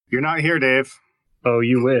You're not here, Dave. Oh,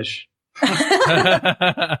 you wish.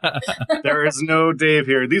 There is no Dave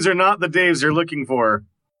here. These are not the Daves you're looking for.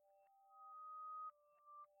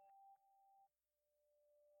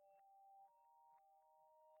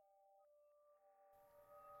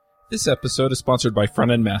 This episode is sponsored by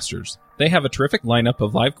Front End Masters. They have a terrific lineup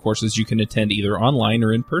of live courses you can attend either online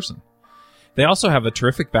or in person. They also have a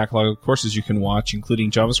terrific backlog of courses you can watch,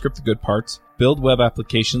 including JavaScript the Good Parts, Build Web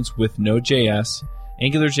Applications with Node.js,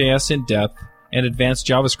 AngularJS in Depth, and Advanced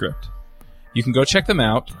JavaScript. You can go check them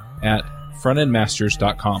out at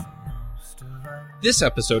frontendmasters.com. This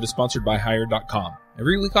episode is sponsored by Hired.com.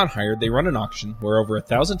 Every week on Hired, they run an auction where over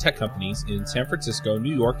 1,000 tech companies in San Francisco,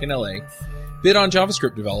 New York, and LA bid on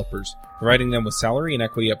JavaScript developers, providing them with salary and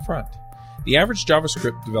equity up front. The average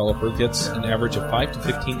JavaScript developer gets an average of 5 to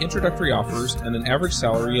 15 introductory offers and an average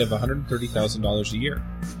salary of $130,000 a year.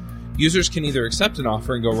 Users can either accept an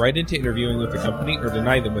offer and go right into interviewing with the company or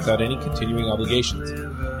deny them without any continuing obligations.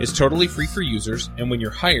 It's totally free for users, and when you're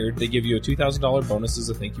hired, they give you a $2,000 bonus as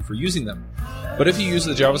a thank you for using them. But if you use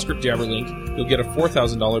the JavaScript Jabber link, you'll get a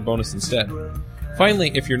 $4,000 bonus instead.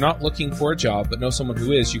 Finally, if you're not looking for a job but know someone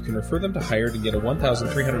who is, you can refer them to Hired and get a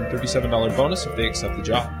 $1,337 bonus if they accept the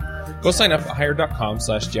job. Go sign up at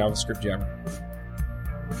hired.com/JavaScriptJabber.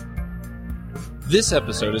 This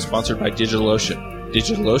episode is sponsored by DigitalOcean.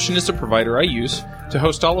 DigitalOcean is the provider I use to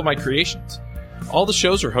host all of my creations. All the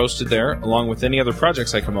shows are hosted there, along with any other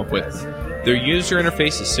projects I come up with. Their user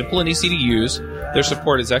interface is simple and easy to use, their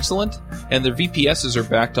support is excellent, and their VPSs are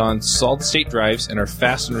backed on solid-state drives and are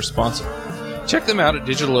fast and responsive. Check them out at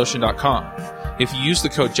DigitalOcean.com. If you use the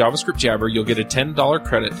code JavaScriptJabber, you'll get a $10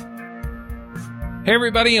 credit. Hey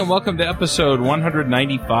everybody, and welcome to episode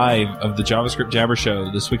 195 of the JavaScript Jabber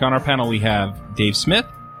Show. This week on our panel we have Dave Smith.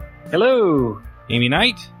 Hello. Amy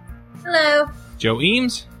Knight. Hello. Joe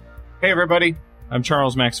Eames. Hey, everybody. I'm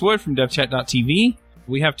Charles Max Wood from DevChat.tv.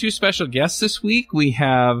 We have two special guests this week. We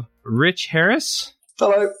have Rich Harris.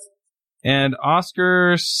 Hello. And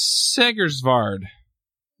Oskar Segersvärd.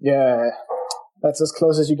 Yeah, that's as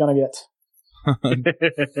close as you're going to get.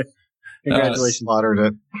 Congratulations.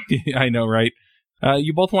 Slaughtered it. I know, right?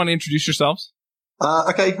 You both want to introduce yourselves?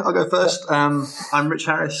 Okay, I'll go first. I'm Rich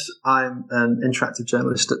Harris. I'm an interactive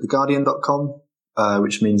journalist at theguardian.com,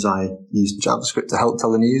 which means I use JavaScript to help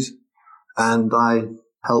tell the news. And I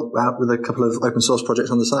help out with a couple of open source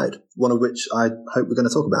projects on the side, one of which I hope we're going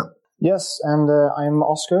to talk about. Yes, and I'm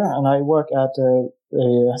Oskar, and I work at a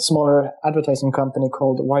smaller advertising company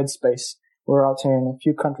called Widespace. We're out here in a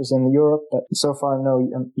few countries in Europe, but so far no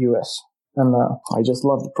US. And I just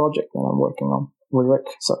love the project that I'm working on with Rick,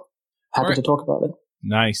 so happy to talk about it.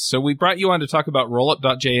 Nice. So we brought you on to talk about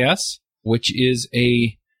Rollup.js, which is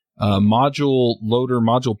a module loader,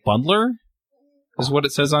 module bundler, is what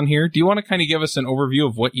it says on here. Do you want to kind of give us an overview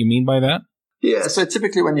of what you mean by that? Yeah, so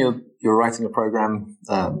typically when you're writing a program,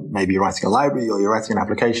 maybe you're writing a library or you're writing an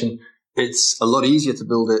application, it's a lot easier to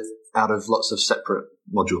build it out of lots of separate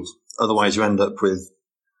modules. Otherwise, you end up with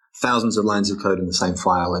thousands of lines of code in the same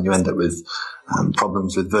file, and you end up with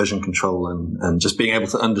problems with version control and just being able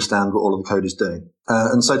to understand what all of the code is doing.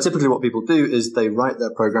 And so typically what people do is they write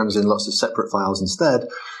their programs in lots of separate files instead.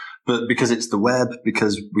 But because it's the web,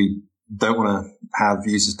 because we don't want to have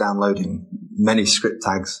users downloading many script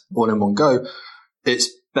tags all in one go, it's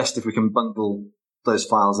best if we can bundle those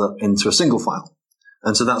files up into a single file.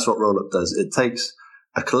 And so that's what Rollup does. It takes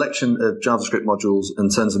a collection of JavaScript modules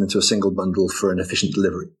and turns them into a single bundle for an efficient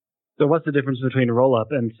delivery. So what's the difference between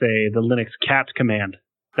Rollup and, say, the Linux cat command?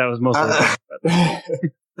 That was mostly...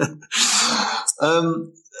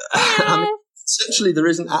 I mean, essentially, there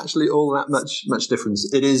isn't actually all that much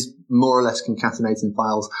difference. It is more or less concatenating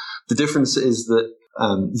files. The difference is that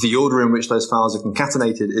the order in which those files are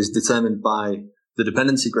concatenated is determined by the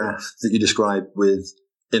dependency graph that you describe with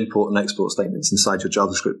import and export statements inside your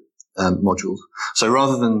JavaScript modules. So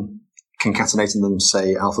rather than concatenating them,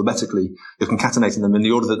 say, alphabetically, you're concatenating them in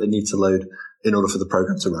the order that they need to load in order for the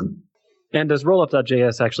program to run. And does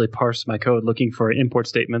Rollup.js actually parse my code looking for import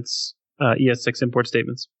statements, ES6 import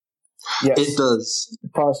statements? Yes. It does.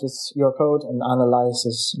 It parses your code and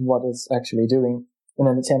analyzes what it's actually doing in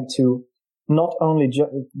an attempt to not only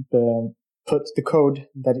put the code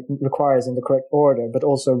that it requires in the correct order, but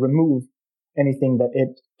also remove anything that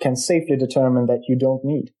it can safely determine that you don't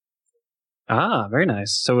need. Ah, very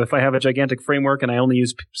nice. So if I have a gigantic framework and I only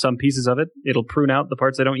use some pieces of it, it'll prune out the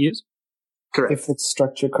parts I don't use? Correct. If it's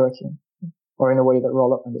structured correctly, or in a way that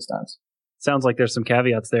Rollup understands. Sounds like there's some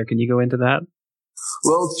caveats there. Can you go into that?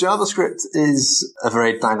 Well, JavaScript is a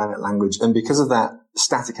very dynamic language, and because of that,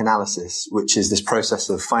 static analysis, which is this process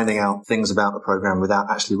of finding out things about the program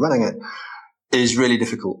without actually running it, is really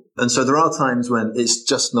difficult. And so there are times when it's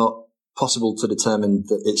just not possible to determine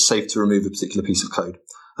that it's safe to remove a particular piece of code.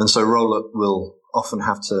 And so Rollup will often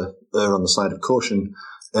have to err on the side of caution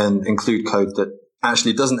and include code that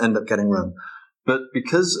actually doesn't end up getting run. But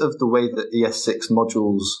because of the way that ES6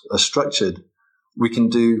 modules are structured, we can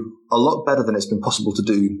do a lot better than it's been possible to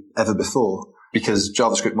do ever before, because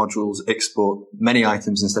JavaScript modules export many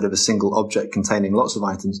items instead of a single object containing lots of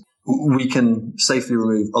items. We can safely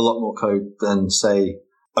remove a lot more code than, say,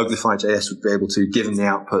 Rollup.js would be able to, given the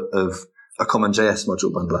output of a common JS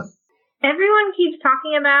module bundler. Everyone keeps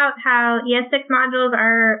talking about how ES6 modules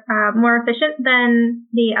are more efficient than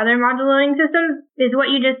the other module loading systems. Is what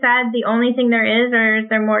you just said the only thing there is, or is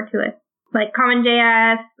there more to it? Like common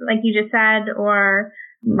JS, like you just said, or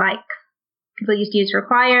like people used to use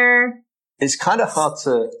require? It's kind of hard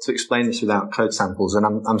to explain this without code samples, and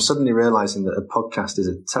I'm suddenly realizing that a podcast is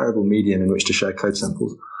a terrible medium in which to share code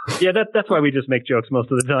samples. Yeah, that's why we just make jokes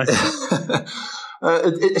most of the time.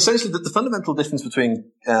 Essentially, the fundamental difference between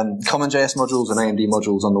common JS modules and AMD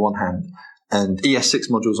modules on the one hand and ES6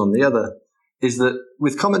 modules on the other is that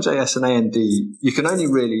with common JS and AMD, you can only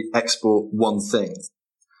really export one thing.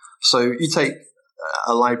 So you take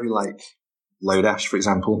a library like Lodash, for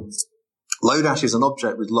example. Lodash is an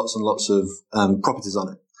object with lots and lots of properties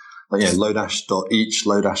on it, like Lodash.each,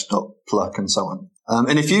 Lodash.pluck, and so on.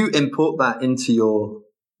 And if you import that into your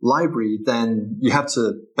library, then you have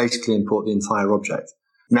to basically import the entire object.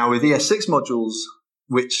 Now, with ES6 modules,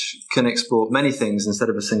 which can export many things instead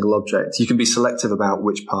of a single object, you can be selective about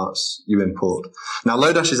which parts you import. Now,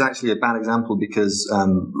 Lodash is actually a bad example because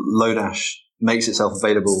Lodash makes itself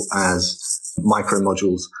available as micro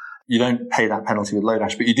modules. You don't pay that penalty with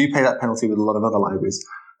Lodash, but you do pay that penalty with a lot of other libraries.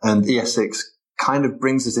 And ES6 kind of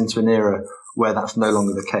brings us into an era where that's no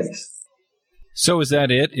longer the case. So is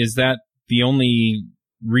that it? Is that the only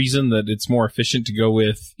reason that it's more efficient to go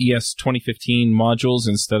with ES 2015 modules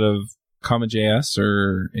instead of common JS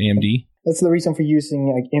or AMD? That's the reason for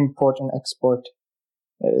using like import and export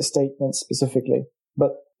statements specifically.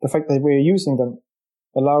 But the fact that we're using them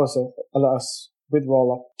allows us with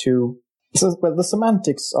Rollup to. So, well, the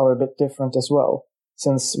semantics are a bit different as well,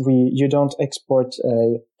 since you don't export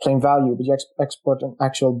a plain value, but you export an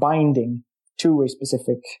actual binding to a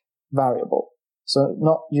specific variable. So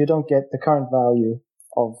you don't get the current value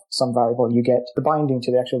of some variable, you get the binding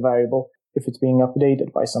to the actual variable if it's being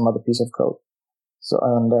updated by some other piece of code. So,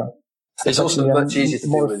 and it's also much easier to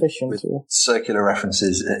do with circular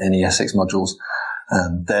references in ES6 modules.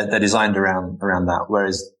 They're designed around that,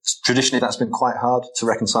 whereas traditionally that's been quite hard to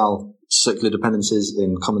reconcile circular dependencies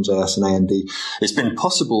in common JS and AMD. It's been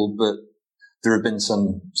possible, but there have been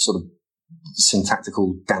some sort of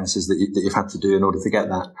syntactical dances that you've had to do in order to get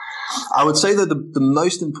that. I would say that the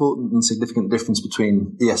most important and significant difference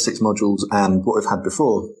between ES6 modules and what we've had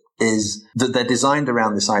before is that they're designed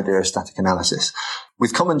around this idea of static analysis.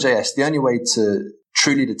 With common JS, the only way to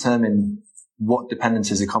truly determine what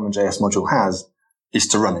dependencies a common JS module has is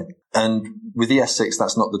to run it. And with ES6,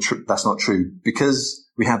 that's not true. Because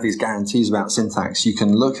we have these guarantees about syntax, you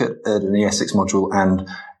can look at an ES6 module and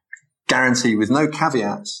guarantee with no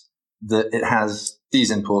caveats that it has these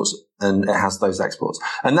imports and it has those exports.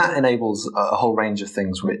 And that enables a whole range of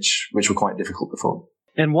things which were quite difficult before.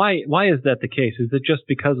 And why is that the case? Is it just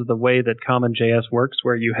because of the way that common JS works,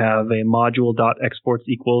 where you have a module.exports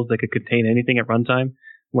equals that could contain anything at runtime,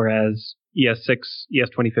 whereas ES6, ES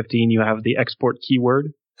 2015, you have the export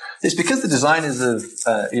keyword? It's because the designers of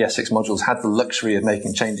ES6 modules had the luxury of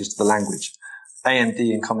making changes to the language. AMD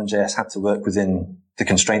and common JS had to work within the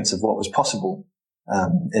constraints of what was possible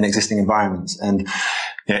in existing environments. And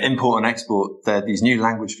import and export, they're these new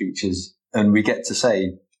language features, and we get to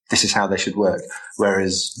say this is how they should work.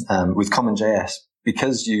 Whereas with common JS,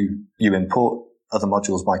 because you import other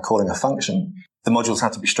modules by calling a function, the modules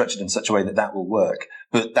have to be structured in such a way that will work.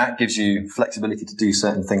 But that gives you flexibility to do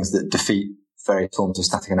certain things that defeat various forms of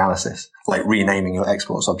static analysis, like renaming your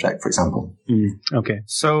exports object, for example. Okay.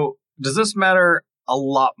 So does this matter a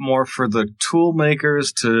lot more for the tool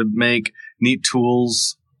makers to make neat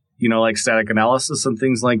tools, like static analysis and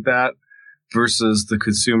things like that, versus the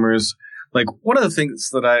consumers? Like, one of the things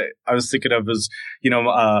that I was thinking of is,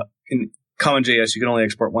 in common JS, you can only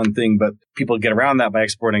export one thing, but people get around that by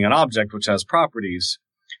exporting an object which has properties.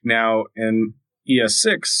 Now, in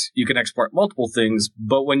ES6, you can export multiple things,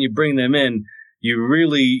 but when you bring them in, you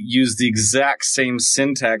really use the exact same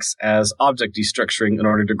syntax as object destructuring in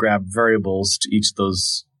order to grab variables to each of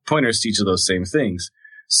those pointers to each of those same things.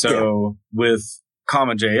 So with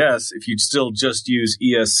common JS, if you still just use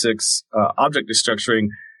ES6 object destructuring,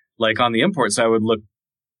 like on the import side, would look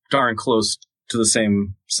darn close to the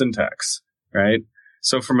same syntax. right?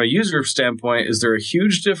 So from a user standpoint, is there a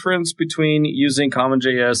huge difference between using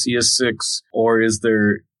CommonJS, ES6, or is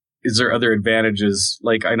there other advantages?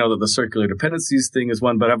 Like, I know that the circular dependencies thing is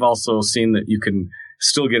one, but I've also seen that you can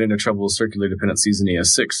still get into trouble with circular dependencies in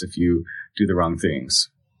ES6 if you do the wrong things.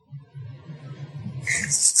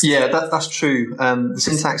 Yeah, that's true. The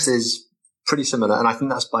syntax is pretty similar, and I think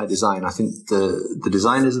that's by design. I think the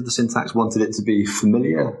designers of the syntax wanted it to be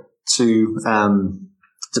familiar to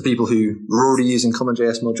people who were already using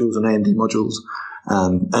CommonJS modules and AMD modules.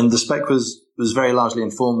 And the spec was very largely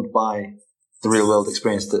informed by the real world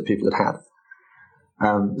experience that people had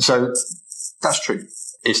had. So that's true.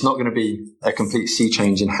 It's not going to be a complete sea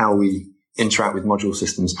change in how we interact with module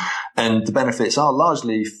systems. And the benefits are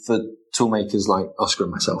largely for toolmakers like Oskar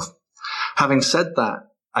and myself. Having said that,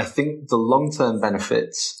 I think the long-term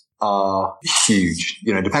benefits are huge.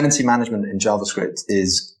 You know, dependency management in JavaScript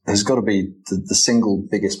has got to be the single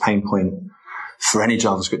biggest pain point for any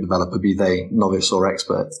JavaScript developer, be they novice or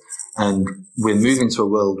expert. And we're moving to a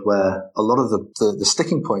world where a lot of the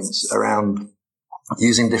sticking points around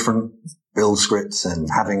using different build scripts and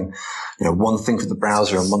having, you know, one thing for the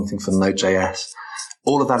browser and one thing for Node.js,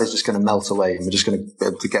 all of that is just going to melt away, and we're just going to be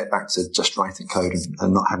able to get back to just writing code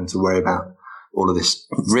and not having to worry about all of this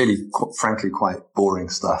really, frankly, quite boring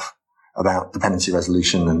stuff about dependency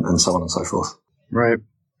resolution and so on and so forth. Right.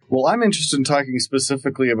 Well, I'm interested in talking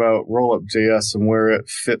specifically about Rollup.js and where it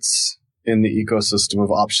fits in the ecosystem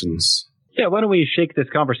of options. Yeah, why don't we shake this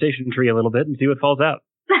conversation tree a little bit and see what falls out?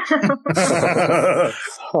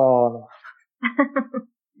 Oh.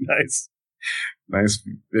 Nice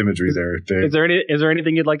imagery there, Dave. Is there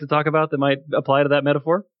anything you'd like to talk about that might apply to that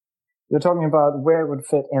metaphor? You're talking about where it would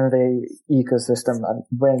fit in the ecosystem and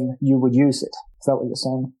when you would use it. Is that what you're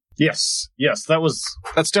saying? Yes.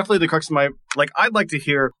 That's definitely the crux of my, I'd like to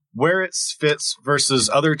hear where it fits versus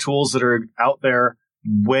other tools that are out there,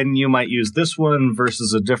 when you might use this one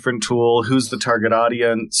versus a different tool, who's the target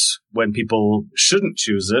audience, when people shouldn't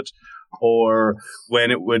choose it, or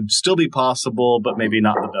when it would still be possible, but maybe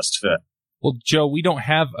not the best fit. Well, Joe, we don't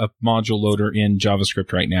have a module loader in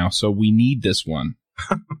JavaScript right now, so we need this one.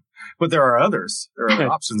 But there are others. There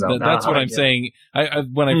are options out there. That's what I'm saying.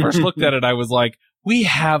 When I first looked at it, I was like, we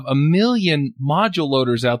have 1 million module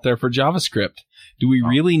loaders out there for JavaScript. Do we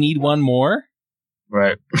really need one more?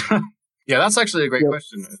 Right. Yeah, that's actually a great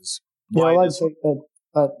question. I'd say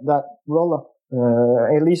that Rollup,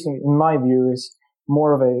 at least in my view, is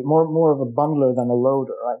more of a bundler than a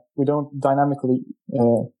loader, right? We don't dynamically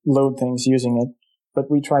load things using it, but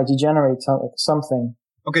we try to generate something.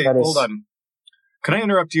 Okay, hold on. Can I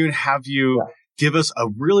interrupt you and have you give us a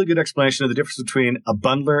really good explanation of the difference between a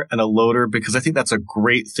bundler and a loader? Because I think that's a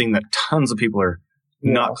great thing that tons of people are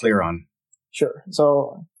not clear on. Sure.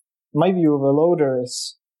 So my view of a loader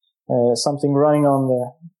is something running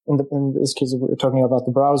on in this case, we're talking about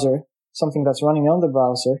the browser, something that's running on the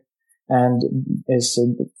browser and is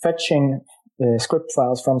fetching script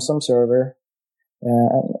files from some server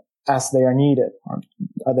as they are needed.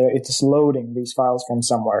 It is loading these files from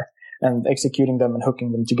somewhere and executing them and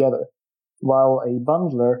hooking them together. While a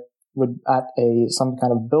bundler would, at some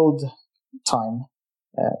kind of build time,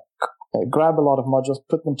 grab a lot of modules,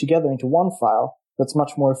 put them together into one file that's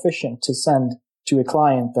much more efficient to send to a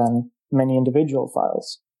client than many individual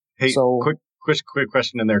files. Hey, so, quick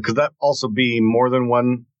question in there. Could that also be more than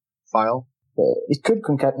one file? It could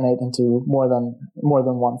concatenate into more than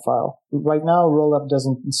one file. Right now, Rollup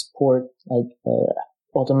doesn't support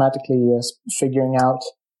automatically figuring out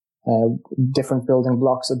different building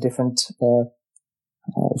blocks of different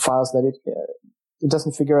files that it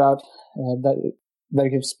doesn't figure out that it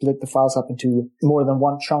can split the files up into more than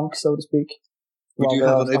one chunk, so to speak. We do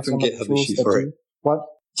have an open GitHub issue for it. What?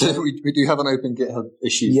 We do have an open GitHub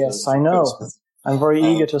issue. Yes, I know. I'm very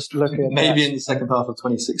eager to look at maybe in the second half of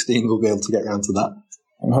 2016 we'll be able to get around to that.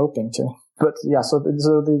 I'm hoping to. But yeah, so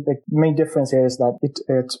the main difference here is that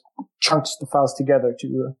it chunks the files together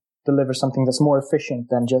to deliver something that's more efficient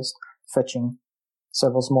than just fetching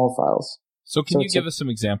several small files. So can you give us some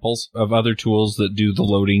examples of other tools that do the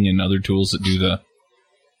loading and other tools that do the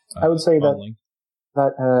I would say modeling?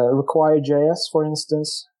 that Require.js, for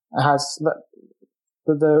instance, has that.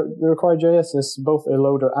 The Require.js is both a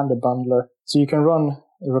loader and a bundler. So you can run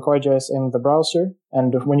Require.js in the browser,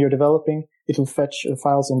 and when you're developing, it'll fetch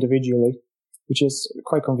files individually, which is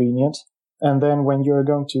quite convenient. And then when you're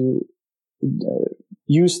going to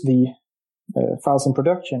use the files in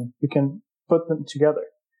production, you can put them together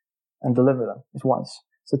and deliver them at once.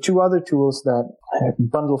 So two other tools that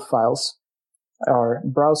bundle files are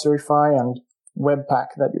Browserify and Webpack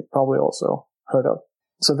that you've probably also heard of.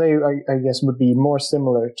 So they, I guess, would be more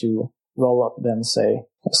similar to Rollup than, say,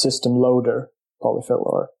 a system loader, Polyfill,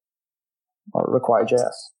 or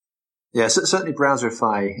Require.js. Yeah, certainly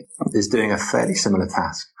Browserify is doing a fairly similar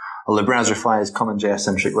task. Although Browserify is CommonJS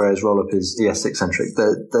centric, whereas Rollup is ES6 centric.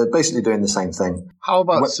 They're basically doing the same thing. How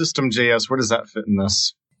about System.js? Where does that fit in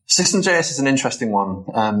this? System.js is an interesting one.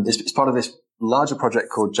 It's part of this larger project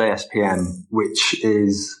called JSPM, which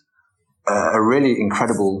is a really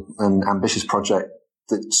incredible and ambitious project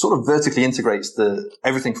that sort of vertically integrates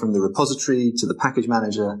everything from the repository to the package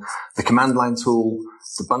manager, the command line tool,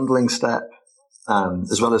 the bundling step,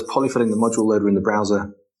 as well as polyfilling the module loader in the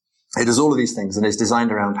browser. It does all of these things, and it's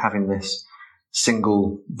designed around having this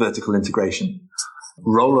single vertical integration.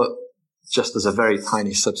 Rollup just as a very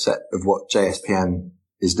tiny subset of what JSPM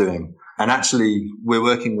is doing. And actually, we're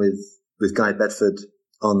working with Guy Bedford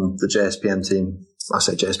on the JSPM team. I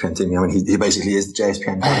say JSPM team, I mean, he basically is the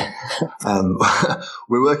JSPM team.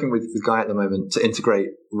 We're working with Guy at the moment to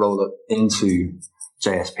integrate Rollup into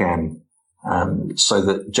JSPM, so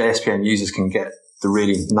that JSPM users can get the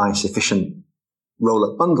really nice, efficient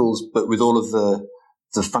Rollup bundles, but with all of the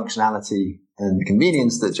functionality and the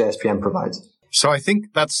convenience that JSPM provides. So I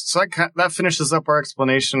think that finishes up our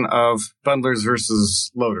explanation of bundlers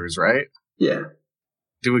versus loaders, right? Yeah.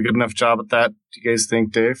 Do a good enough job at that, do you guys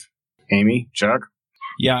think, Dave? Amy? Chuck?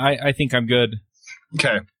 Yeah, I think I'm good.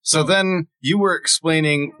 Okay. So then you were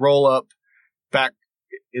explaining Rollup back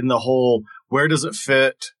in the whole, where does it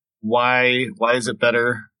fit? Why is it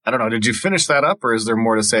better? I don't know. Did you finish that up, or is there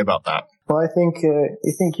more to say about that? Well, I think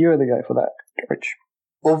you're the guy for that, George.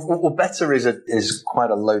 Well, better is quite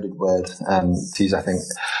a loaded word to use, I think.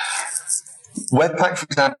 Webpack, for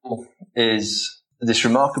example, is this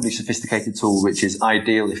remarkably sophisticated tool, which is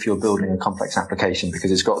ideal if you're building a complex application,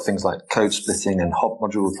 because it's got things like code splitting and hop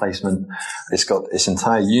module replacement. It's got this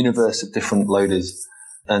entire universe of different loaders,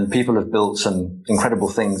 and people have built some incredible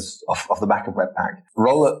things off the back of Webpack.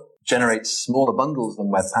 Rollup generates smaller bundles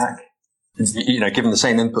than Webpack. Given the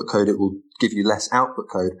same input code, it will give you less output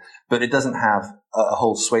code, but it doesn't have a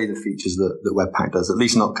whole swathe of features that Webpack does, at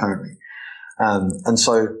least not currently. And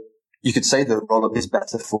so you could say that Rollup is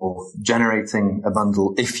better for generating a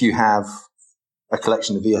bundle if you have a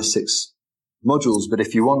collection of ES6 modules, but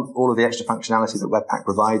if you want all of the extra functionality that Webpack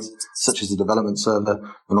provides, such as the development server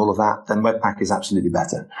and all of that, then Webpack is absolutely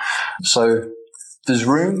better. So there's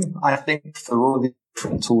room, I think, for all of the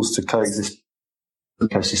different tools to coexist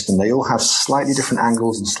ecosystem. They all have slightly different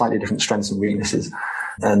angles and slightly different strengths and weaknesses.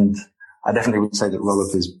 And I definitely would say that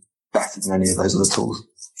Rollup is better than any of those other tools.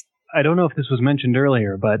 I don't know if this was mentioned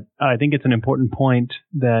earlier, but I think it's an important point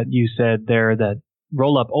that you said there, that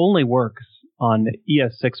Rollup only works on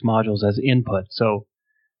ES6 modules as input. So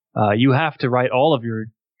you have to write all of your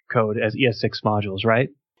code as ES6 modules, right?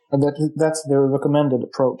 And that's the recommended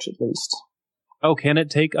approach, at least. Oh, can it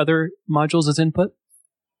take other modules as input?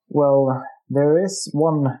 Well, there is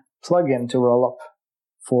one plugin to Rollup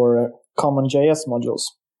for CommonJS modules,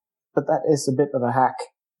 but that is a bit of a hack.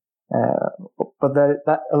 But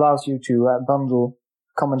that allows you to bundle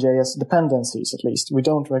CommonJS dependencies, at least. We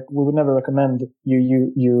would never recommend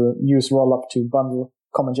you use Rollup to bundle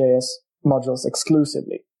CommonJS modules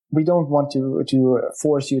exclusively. We don't want to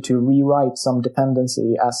force you to rewrite some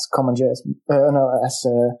dependency as CommonJS, as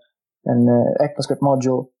an ECMAScript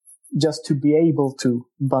module, just to be able to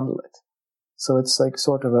bundle it. So it's like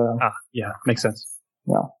sort of a... yeah, makes sense.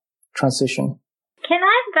 Yeah, transition. Can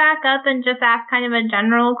I back up and just ask kind of a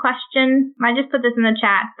general question? I just put this in the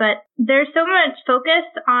chat, but there's so much focus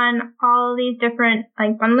on all these different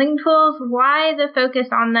bundling tools. Why the focus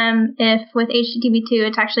on them if with HTTP2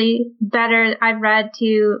 it's actually better, I've read,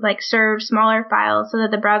 to serve smaller files so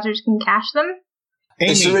that the browsers can cache them?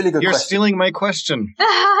 Amy, it's a really good you're question. stealing my question.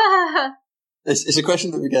 It's a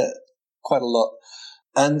question that we get quite a lot.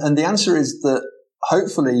 And the answer is that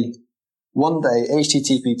hopefully one day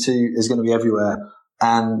HTTP2 is going to be everywhere,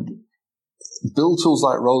 and build tools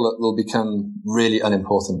like Rollup will become really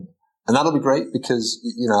unimportant. And that'll be great because,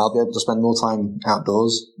 I'll be able to spend more time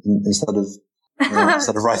outdoors instead of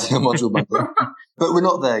writing a module bundle. But we're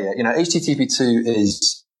not there yet. HTTP2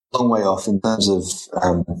 is a long way off in terms of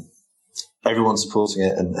everyone supporting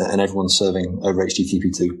it and everyone serving over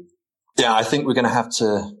HTTP2. Yeah, I think we're going to have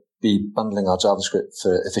to be bundling our JavaScript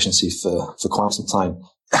for efficiency for quite some time.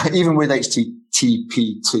 Even with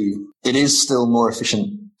HTTP2, it is still more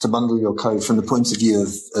efficient to bundle your code from the point of view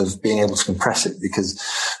of being able to compress it, because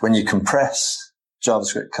when you compress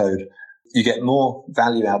JavaScript code, you get more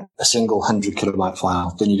value out of a single 100 kilobyte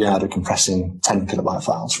file than you do out of compressing 10 kilobyte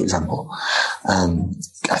files, for example.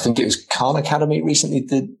 I think it was Khan Academy recently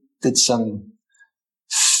did some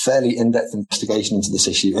fairly in-depth investigation into this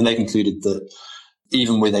issue, and they concluded that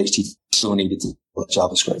even with HTTP, still needed to put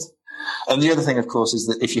JavaScript. And the other thing, of course, is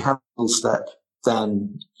that if you have a full step,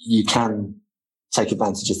 then you can take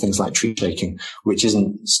advantage of things like tree shaking, which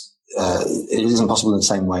isn't possible in the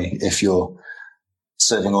same way if you're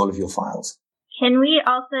serving all of your files. Can we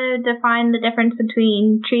also define the difference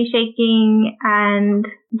between tree shaking and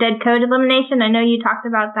dead code elimination? I know you talked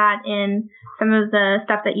about that in some of the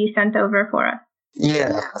stuff that you sent over for us.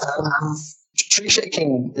 Yeah. Tree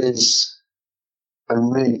shaking is a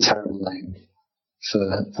really terrible name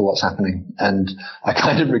for what's happening. And I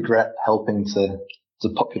kind of regret helping to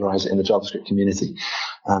popularize it in the JavaScript community.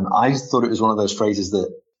 I thought it was one of those phrases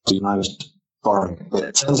that I was borrowing, but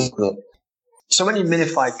it turns out that so when you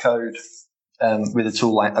minify code with a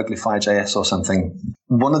tool like Uglify.js or something,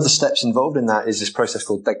 one of the steps involved in that is this process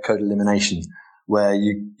called dead code elimination, where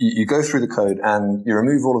you go through the code and you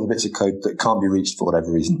remove all of the bits of code that can't be reached for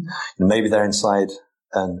whatever reason. And maybe they're inside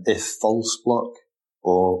an if false block,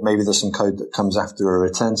 or maybe there's some code that comes after a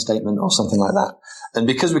return statement or something like that. And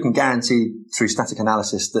because we can guarantee through static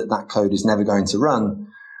analysis that that code is never going to run,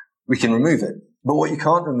 we can remove it. But what you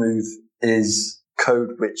can't remove is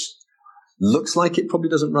code which looks like it probably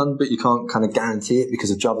doesn't run, but you can't kind of guarantee it because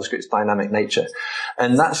of JavaScript's dynamic nature.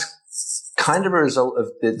 And that's kind of a result of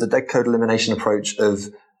the dead code elimination approach of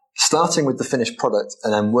starting with the finished product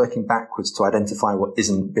and then working backwards to identify what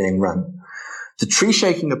isn't being run. The tree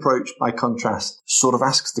shaking approach, by contrast, sort of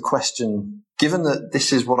asks the question, given that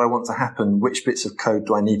this is what I want to happen, which bits of code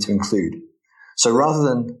do I need to include? So rather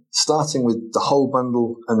than starting with the whole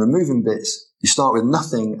bundle and removing bits, you start with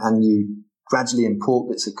nothing and you gradually import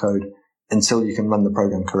bits of code until you can run the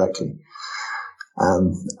program correctly.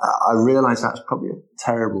 I realize that's probably a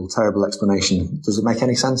terrible, terrible explanation. Does it make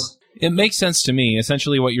any sense? It makes sense to me.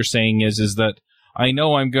 Essentially what you're saying is that I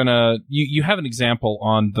know I'm going to... You have an example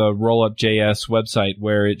on the Rollup.js website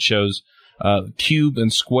where it shows cube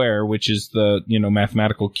and square, which is the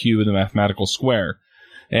mathematical cube and the mathematical square.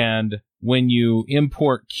 And when you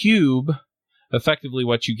import cube, effectively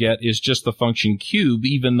what you get is just the function cube,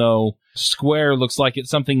 even though square looks like it's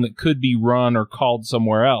something that could be run or called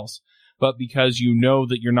somewhere else. But because you know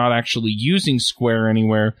that you're not actually using square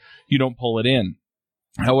anywhere, you don't pull it in.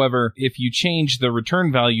 However, if you change the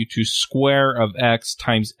return value to square of x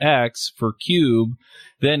times x for cube,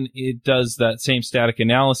 then it does that same static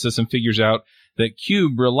analysis and figures out that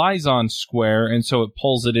cube relies on square, and so it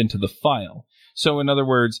pulls it into the file. So in other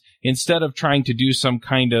words, instead of trying to do some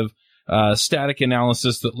kind of static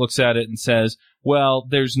analysis that looks at it and says, well,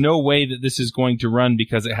 there's no way that this is going to run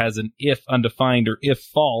because it has an if undefined or if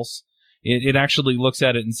false, it actually looks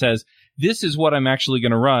at it and says, this is what I'm actually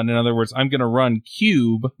going to run. In other words, I'm going to run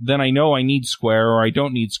cube, then I know I need square or I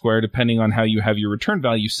don't need square depending on how you have your return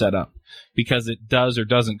value set up, because it does or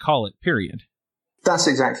doesn't call it, period. That's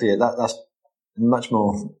exactly it. That's much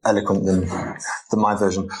more eloquent than my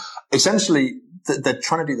version. Essentially, they're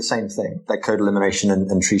trying to do the same thing, dead code elimination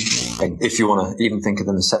and tree shaking, if you want to even think of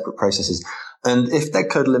them as separate processes. And if dead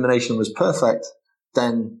code elimination was perfect,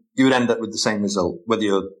 then you would end up with the same result, whether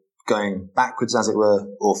you're going backwards, as it were,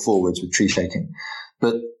 or forwards with tree shaking.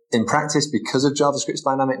 But in practice, because of JavaScript's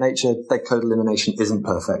dynamic nature, dead code elimination isn't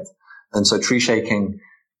perfect. And so tree shaking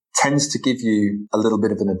tends to give you a little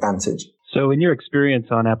bit of an advantage. So in your experience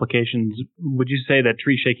on applications, would you say that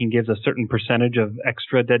tree shaking gives a certain percentage of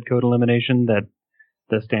extra dead code elimination that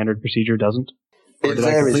the standard procedure doesn't? It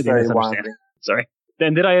varies very widely. Sorry.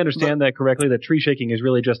 Then did I understand that correctly, that tree shaking is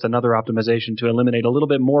really just another optimization to eliminate a little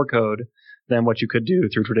bit more code than what you could do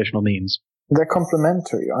through traditional means? They're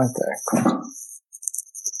complementary, aren't they?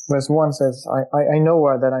 Whereas one says, I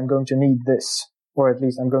know that I'm going to need this, or at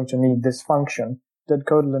least I'm going to need this function. Dead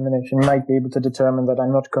code elimination might be able to determine that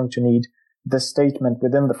I'm not going to need this statement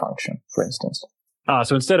within the function, for instance.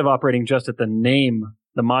 So instead of operating just at the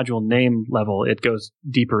module name level, it goes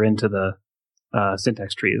deeper into the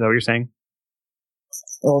syntax tree. Is that what you're saying?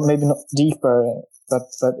 Or maybe not deeper, but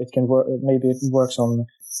it can work. Maybe it works on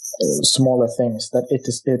smaller things that it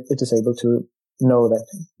is able to know that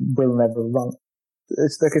will never run.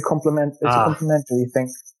 It's like a complementary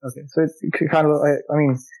thing. Okay, so it kind of, I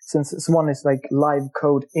mean, since one is like live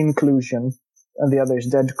code inclusion and the other is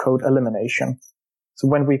dead code elimination. So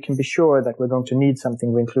when we can be sure that we're going to need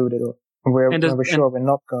something, we include it, or when we're sure we're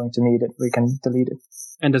not going to need it, we can delete it.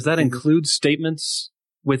 And does that include statements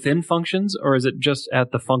within functions, or is it just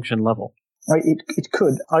at the function level? It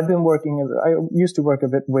could. I used to work a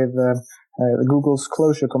bit with Google's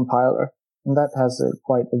Closure compiler, and that has a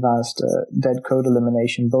quite advanced dead code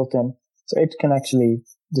elimination built in. So it can actually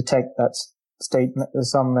detect that statement,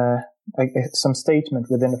 some statement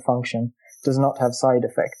within a function does not have side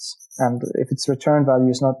effects. And if its return value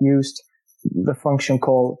is not used, the function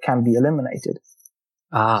call can be eliminated.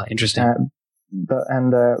 Ah, interesting.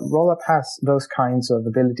 Rollup has those kinds of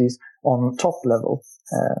abilities on top level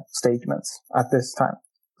statements at this time.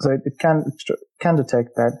 So it can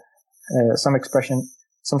detect that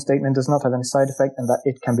some statement does not have any side effect and that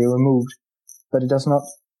it can be removed, but it does not,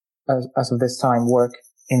 as of this time, work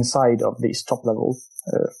inside of these top level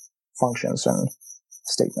functions and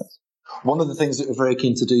statements. One of the things that we're very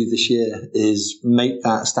keen to do this year is make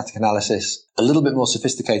that static analysis a little bit more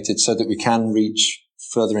sophisticated so that we can reach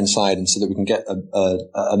further inside and so that we can get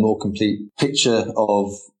a more complete picture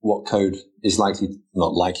of what code is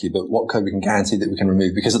not likely, but what code we can guarantee that we can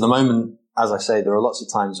remove. Because at the moment, as I say, there are lots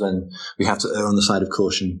of times when we have to err on the side of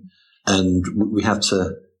caution and we have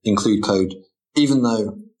to include code, even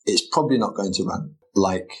though it's probably not going to run,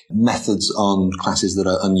 like methods on classes that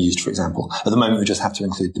are unused, for example. At the moment, we just have to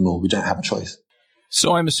include them all. We don't have a choice.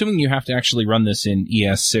 So I'm assuming you have to actually run this in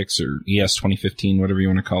ES6 or ES 2015, whatever you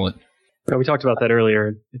want to call it. Yeah, we talked about that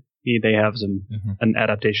earlier. They have an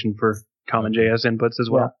adaptation for common JS inputs as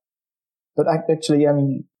well. Yeah. But actually, I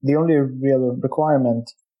mean, the only real requirement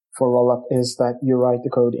for Rollup is that you write the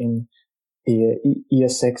code in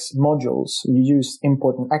ES6 modules. You use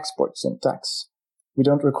import and export syntax. We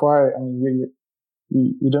don't require, I mean,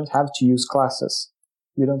 you don't have to use classes.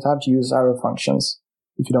 You don't have to use arrow functions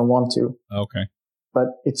if you don't want to. Okay. But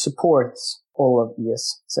it supports all of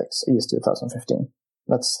ES6, ES 2015.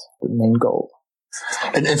 That's the main goal.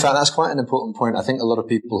 And in fact, that's quite an important point. I think a lot of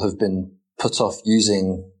people have been put off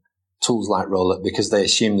using tools like Rollup because they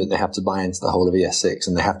assume that they have to buy into the whole of ES6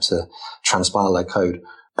 and they have to transpile their code.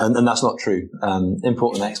 And that's not true.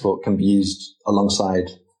 Import and export can be used alongside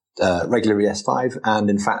regular ES5. And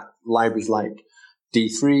in fact, libraries like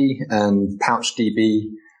D3 and PouchDB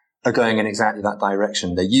are going in exactly that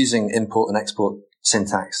direction. They're using import and export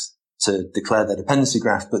syntax to declare their dependency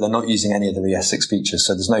graph, but they're not using any of the ES6 features,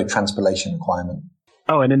 so there's no transpilation requirement.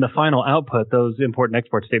 Oh, and in the final output, those import and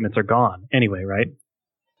export statements are gone anyway, right?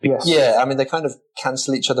 Yes. Yeah, I mean, they kind of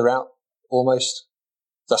cancel each other out, almost.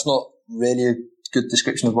 That's not really a good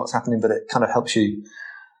description of what's happening, but it kind of helps you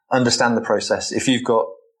understand the process. If you've got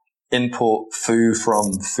import foo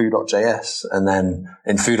from foo.js, and then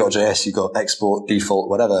in foo.js you've got export default,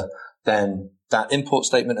 whatever, then that import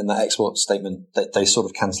statement and that export statement, they sort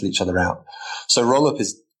of cancel each other out. So Rollup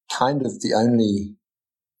is kind of the only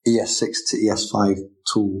ES6 to ES5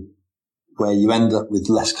 tool where you end up with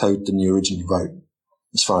less code than you originally wrote,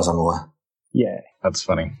 as far as I'm aware. Yeah. That's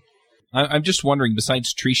funny. I'm just wondering,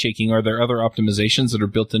 besides tree shaking, are there other optimizations that are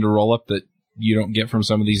built into Rollup that you don't get from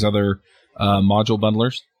some of these other module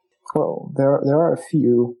bundlers? Well, there are a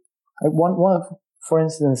few. For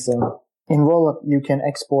instance, in Rollup, you can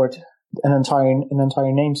export an entire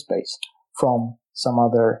namespace from some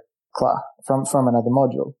other class, from another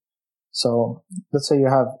module. So let's say you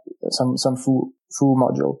have some foo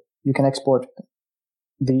module. You can export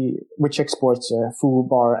which exports foo,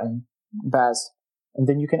 bar, and baz. And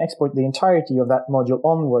then you can export the entirety of that module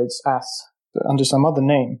onwards as under some other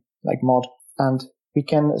name, like mod. And we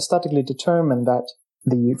can statically determine that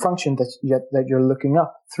the function that you're looking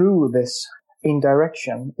up through this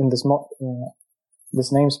indirection in this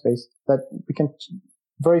this namespace, that we can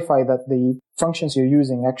verify that the functions you're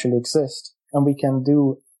using actually exist, and we can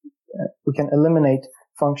eliminate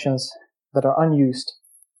functions that are unused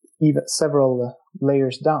even several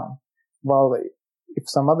layers down. While if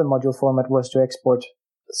some other module format was to export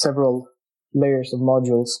several layers of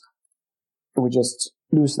modules, it would just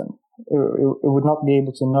lose them. It would not be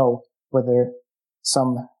able to know whether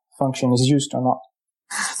some function is used or not.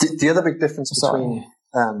 The other big difference between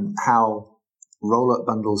how Rollup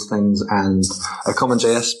bundles things and a common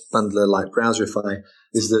JS bundler like Browserify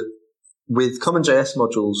is that with common JS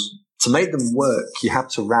modules, to make them work, you have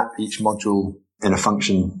to wrap each module in a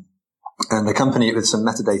function and accompany it with some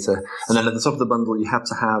metadata. And then at the top of the bundle, you have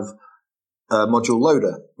to have a module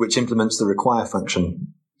loader, which implements the require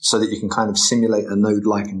function so that you can kind of simulate a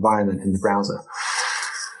node-like environment in the browser.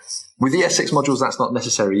 With ES6 modules, that's not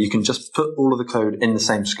necessary. You can just put all of the code in the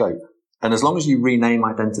same scope. And as long as you rename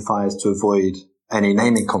identifiers to avoid any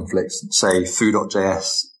naming conflicts, say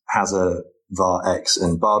foo.js has a var x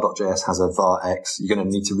and bar.js has a var x, you're going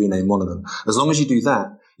to need to rename one of them. As long as you do that,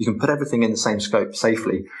 you can put everything in the same scope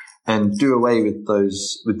safely and do away with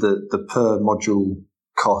the per module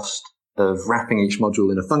cost of wrapping each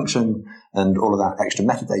module in a function and all of that extra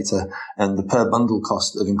metadata and the per bundle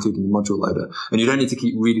cost of including the module loader. And you don't need to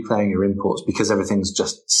keep redeclaring your imports because everything's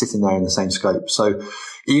just sitting there in the same scope. So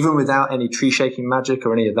even without any tree shaking magic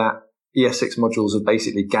or any of that, ES6 modules are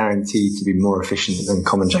basically guaranteed to be more efficient than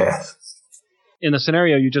common JS. In the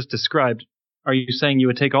scenario you just described, are you saying you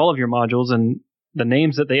would take all of your modules and the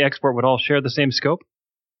names that they export would all share the same scope?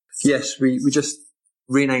 Yes, we just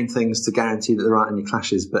rename things to guarantee that there aren't any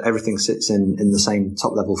clashes, but everything sits in the same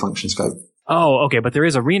top-level function scope. Oh, okay, but there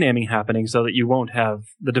is a renaming happening so that you won't have,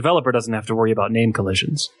 the developer doesn't have to worry about name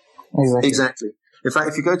collisions. Exactly. In fact,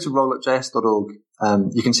 if you go to Rollup.js.org,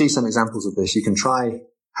 you can see some examples of this. You can try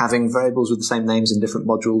having variables with the same names in different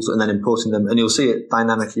modules and then importing them, and you'll see it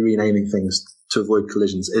dynamically renaming things to avoid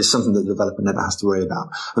collisions. It's something that the developer never has to worry about.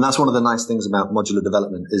 And that's one of the nice things about modular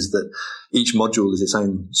development, is that each module is its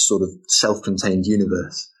own sort of self-contained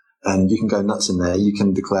universe. And you can go nuts in there. You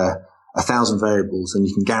can declare 1,000 variables and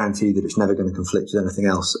you can guarantee that it's never going to conflict with anything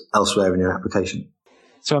else elsewhere in your application.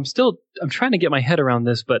 So I'm trying to get my head around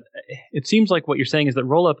this, but it seems like what you're saying is that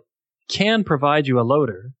Rollup can provide you a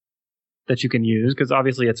loader that you can use, because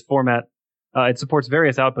obviously its format, it supports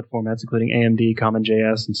various output formats, including AMD,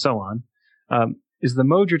 CommonJS, and so on. Is the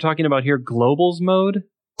mode you're talking about here globals mode?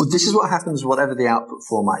 Well, this is what happens whatever the output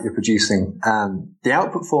format you're producing. The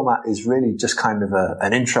output format is really just kind of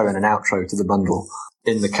an intro and an outro to the bundle.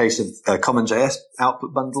 In the case of a CommonJS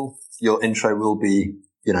output bundle, your intro will be,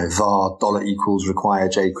 var $= require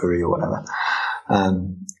jQuery or whatever.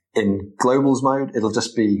 In globals mode, it'll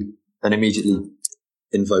just be an immediately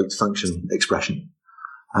invoked function expression.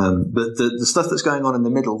 But the stuff that's going on in the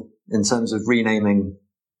middle in terms of renaming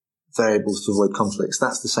variables to avoid conflicts,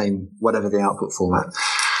 that's the same whatever the output format.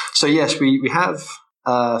 So yes, we have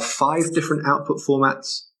 5 different output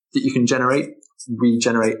formats that you can generate. We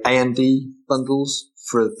generate AMD bundles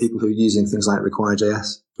for people who are using things like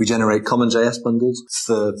require.js. We generate CommonJS bundles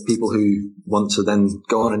for people who want to then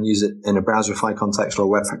go on and use it in a Browserify context or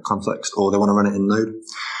a Webpack context, or they want to run it in Node.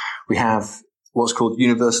 We have what's called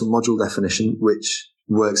universal module definition, which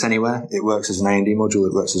works anywhere. It works as an AMD module,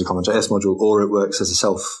 it works as a CommonJS module, or it works as a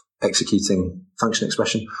self-executing function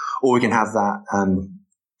expression. Or we can have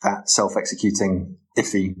that self-executing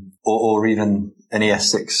IFI, or even an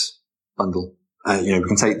ES6 bundle. We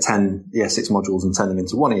can take 10 ES6 modules and turn them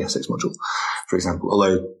into one ES6 module, for example.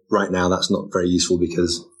 Although right now that's not very useful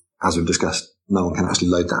because, as we've discussed, no one can actually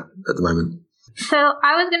load that at the moment. So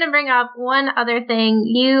I was going to bring up one other thing.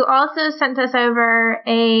 You also sent us over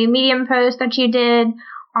a Medium post that you did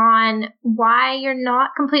on why you're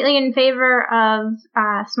not completely in favor of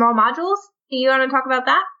small modules. Do you want to talk about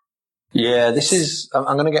that? Yeah,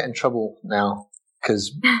 I'm going to get in trouble now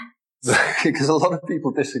because a lot of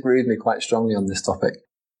people disagree with me quite strongly on this topic.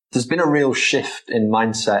 There's been a real shift in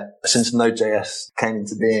mindset since Node.js came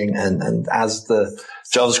into being and as the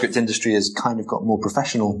JavaScript industry has kind of got more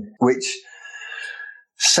professional, which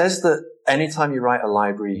says that anytime you write a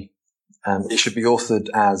library, it should be authored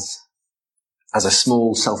as a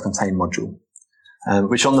small self-contained module,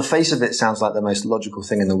 which on the face of it sounds like the most logical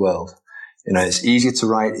thing in the world. It's easier to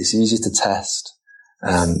write, it's easier to test.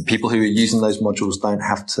 People who are using those modules don't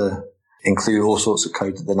have to include all sorts of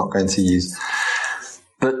code that they're not going to use.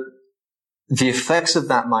 But the effects of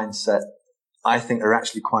that mindset, I think, are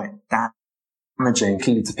actually quite damaging,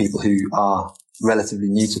 clearly to people who are relatively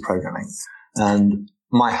new to programming. And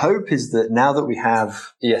my hope is that now that we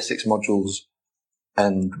have ES6 modules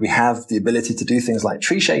and we have the ability to do things like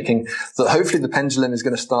tree shaking, that hopefully the pendulum is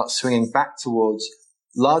going to start swinging back towards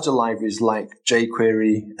larger libraries like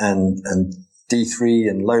jQuery and D3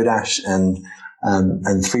 and Lodash and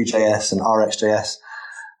 3JS and RxJS,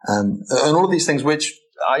 and all of these things, which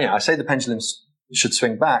I say the pendulum should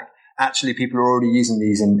swing back. Actually, people are already using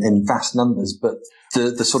these in vast numbers, but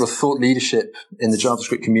the sort of thought leadership in the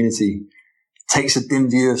JavaScript community takes a dim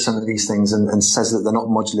view of some of these things and says that they're not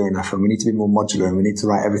modular enough, and we need to be more modular, and we need to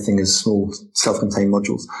write everything as small, self-contained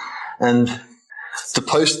modules. And the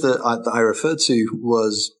post that I referred to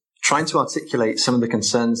was trying to articulate some of the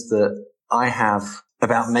concerns that I have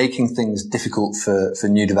about making things difficult for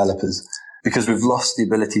new developers, because we've lost the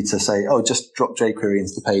ability to say, oh, just drop jQuery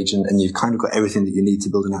into the page and you've kind of got everything that you need to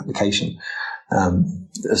build an application.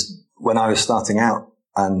 When I was starting out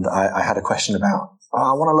and I had a question about,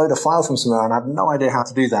 I want to load a file from somewhere and I have no idea how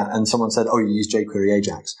to do that. And someone said, oh, you use jQuery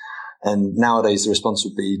Ajax. And nowadays the response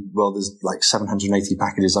would be, well, there's like 780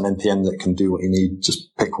 packages on NPM that can do what you need.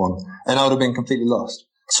 Just pick one. And I would have been completely lost.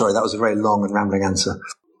 Sorry, that was a very long and rambling answer.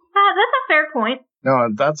 That's a fair point. No,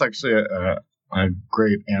 that's actually a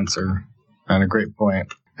great answer and a great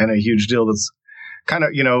point and a huge deal. That's kind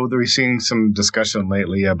of, we're seeing some discussion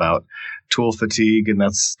lately about tool fatigue, and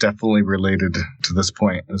that's definitely related to this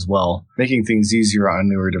point as well. Making things easier on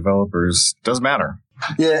newer developers does matter.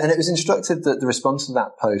 Yeah, and it was instructive that the response to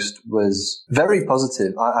that post was very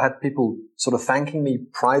positive. I had people sort of thanking me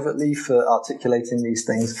privately for articulating these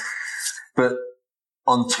things, but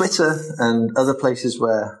on Twitter and other places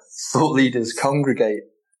where thought leaders congregate,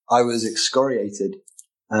 I was excoriated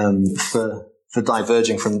for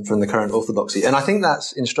diverging from the current orthodoxy. And I think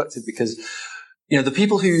that's instructive because, the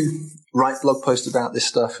people who write blog posts about this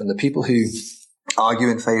stuff and the people who argue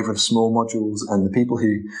in favor of small modules and the people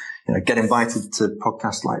who get invited to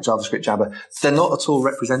podcasts like JavaScript Jabber, they're not at all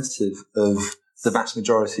representative of the vast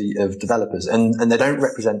majority of developers, and they don't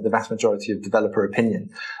represent the vast majority of developer opinion.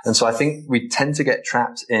 And so I think we tend to get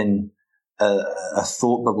trapped in a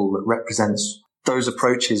thought bubble that represents those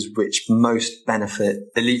approaches which most benefit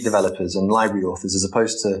elite developers and library authors, as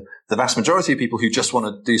opposed to the vast majority of people who just want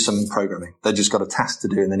to do some programming. They've just got a task to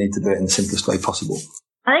do and they need to do it in the simplest way possible.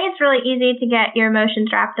 I think it's really easy to get your emotions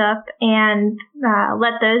wrapped up and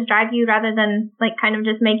let those drive you rather than kind of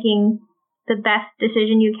just making the best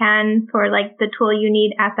decision you can for the tool you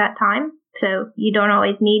need at that time. So you don't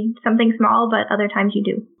always need something small, but other times you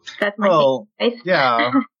do. That's my take.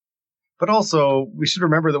 Yeah. But also, we should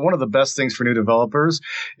remember that one of the best things for new developers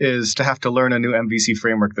is to have to learn a new MVC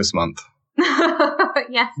framework this month.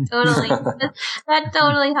 Yes, totally. That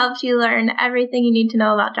totally helps you learn everything you need to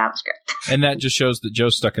know about JavaScript. And that just shows that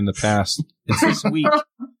Joe's stuck in the past. It's this week.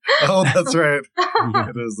 Oh, that's right.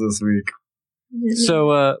 It is this week.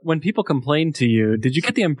 So when people complained to you, did you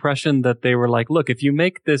get the impression that they were like, look, if you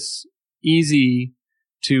make this easy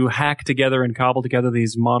to hack together and cobble together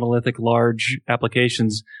these monolithic large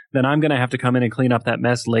applications, then I'm going to have to come in and clean up that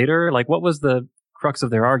mess later? What was the crux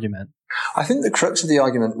of their argument? I think the crux of the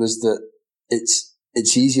argument was that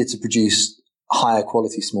it's easier to produce higher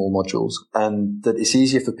quality small modules, and that it's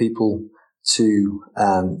easier for people to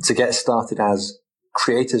get started as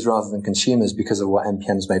creators rather than consumers because of what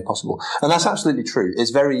NPM has made possible. And that's absolutely true.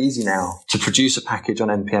 It's very easy now to produce a package on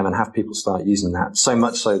NPM and have people start using that. So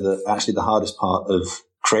much so that actually the hardest part of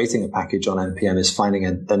creating a package on NPM is finding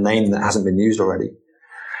a name that hasn't been used already.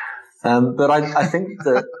 But I think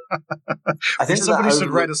that somebody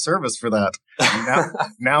should write a service for that.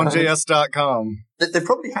 Nounjs.com. They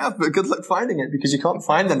probably have, but good luck finding it because you can't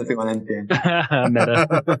find anything on NPM. Meta.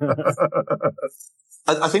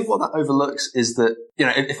 I think what that overlooks is that,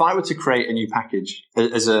 if I were to create a new package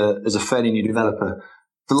as a fairly new developer,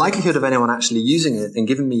 the likelihood of anyone actually using it and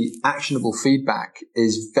giving me actionable feedback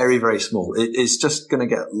is very, very small. It's just going to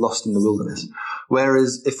get lost in the wilderness.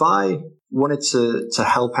 Whereas if I wanted to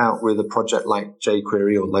help out with a project like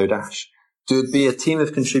jQuery or Lodash, there would be a team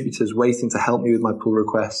of contributors waiting to help me with my pull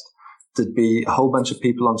request. There'd be a whole bunch of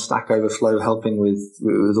people on Stack Overflow helping with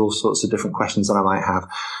all sorts of different questions that I might have.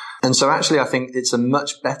 And so actually, I think it's a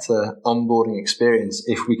much better onboarding experience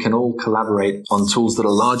if we can all collaborate on tools that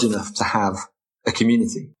are large enough to have a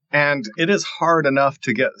community. And it is hard enough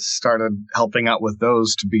to get started helping out with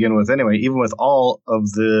those to begin with anyway, even with all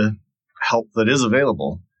of the help that is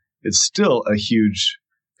available. It's still a huge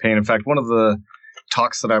pain. In fact, one of the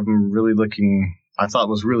talks that I thought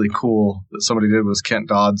was really cool that somebody did was Kent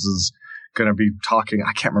Dodds is going to be talking,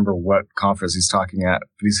 I can't remember what conference he's talking at,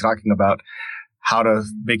 but he's talking about how to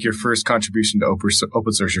make your first contribution to open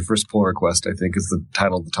source, your first pull request, I think is the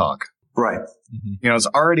title of the talk. Right. Mm-hmm. It's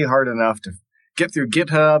already hard enough to get through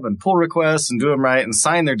GitHub and pull requests and do them right and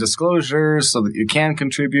sign their disclosures so that you can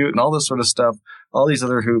contribute and all this sort of stuff, all these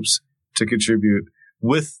other hoops to contribute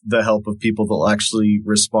with the help of people that will actually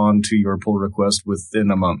respond to your pull request within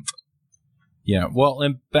a month. Yeah. Well,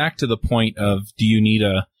 and back to the point of, do you need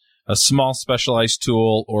a small specialized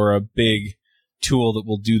tool or a big tool that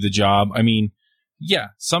will do the job? I mean, yeah,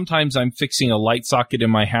 sometimes I'm fixing a light socket in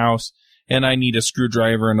my house and I need a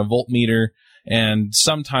screwdriver and a voltmeter. And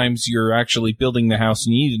sometimes you're actually building the house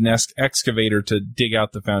and you need an excavator to dig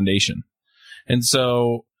out the foundation. And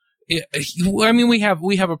so, we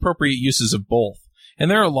have appropriate uses of both.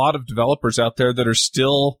 And there are a lot of developers out there that are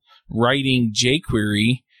still writing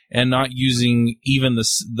jQuery and not using even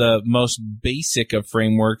the most basic of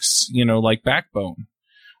frameworks, like Backbone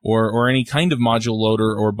or any kind of module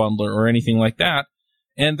loader or bundler or anything like that.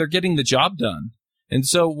 And they're getting the job done. And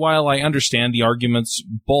so while I understand the arguments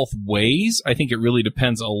both ways, I think it really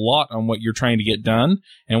depends a lot on what you're trying to get done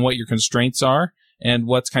and what your constraints are and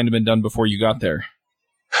what's kind of been done before you got there.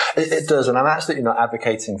 It does. And I'm absolutely not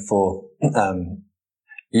advocating for,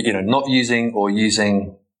 not using or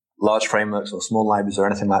using large frameworks or small libraries or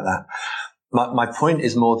anything like that. My point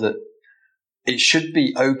is more that it should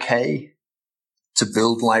be okay to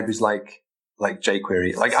build libraries like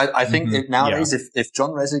jQuery. I think nowadays, if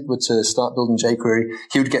John Resig were to start building jQuery,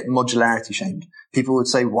 he would get modularity shamed. People would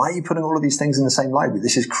say, why are you putting all of these things in the same library?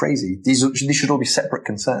 This is crazy. These should all be separate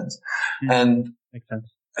concerns. Mm-hmm. And makes sense.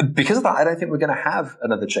 Because of that, I don't think we're going to have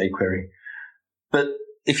another jQuery. But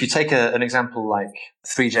if you take an example like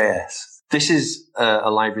 3JS, this is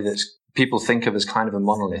a library that's people think of as kind of a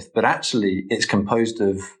monolith, but actually it's composed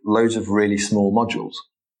of loads of really small modules.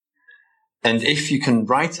 And if you can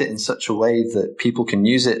write it in such a way that people can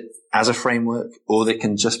use it as a framework, or they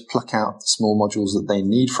can just pluck out the small modules that they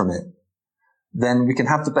need from it, then we can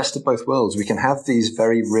have the best of both worlds. We can have these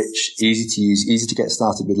very rich, easy to use, easy to get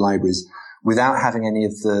started with libraries without having any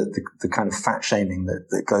of the kind of fat shaming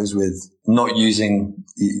that goes with not using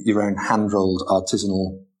your own hand-rolled,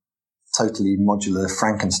 artisanal, totally modular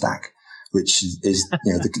Frankenstack, which is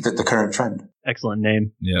the current trend. Excellent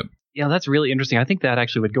name. Yep. Yeah, that's really interesting. I think that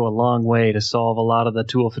actually would go a long way to solve a lot of the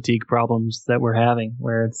tool fatigue problems that we're having,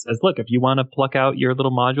 where it says, look, if you want to pluck out your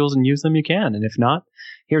little modules and use them, you can. And if not,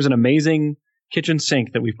 here's an amazing kitchen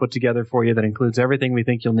sink that we've put together for you that includes everything we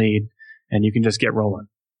think you'll need, and you can just get rolling.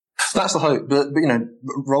 That's the hope. But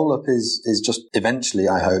Rollup is just eventually,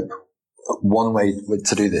 I hope, one way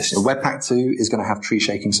to do this. Webpack 2 is going to have tree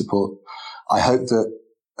shaking support. I hope that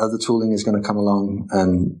other tooling is going to come along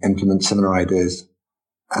and implement similar ideas.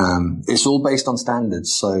 It's all based on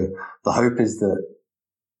standards. So the hope is that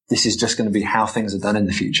this is just going to be how things are done in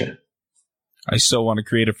the future. I so want to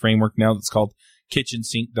create a framework now that's called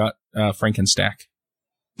kitchensink.frankenstack.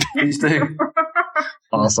 Please do.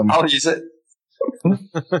 Awesome. I'll use it.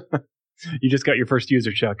 You just got your first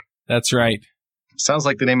user, Chuck. That's right. Sounds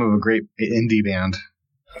like the name of a great indie band.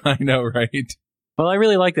 I know, right? Well, I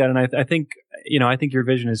really like that, and I think your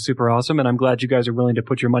vision is super awesome, and I'm glad you guys are willing to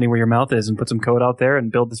put your money where your mouth is and put some code out there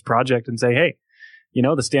and build this project and say, hey,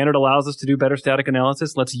 the standard allows us to do better static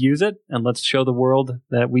analysis. Let's use it, and let's show the world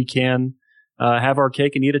that we can have our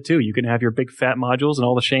cake and eat it too. You can have your big fat modules and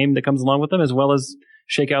all the shame that comes along with them, as well as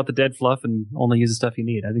shake out the dead fluff and only use the stuff you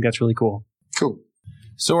need. I think that's really cool. Cool.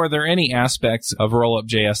 So are there any aspects of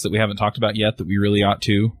Rollup.js that we haven't talked about yet that we really ought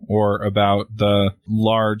to, or about the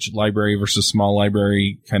large library versus small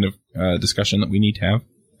library kind of discussion that we need to have?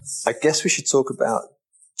 I guess we should talk about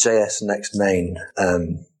JS Next Main,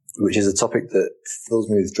 which is a topic that fills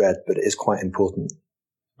me with dread, but it is quite important.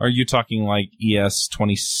 Are you talking like ES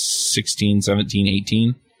 2016, 17,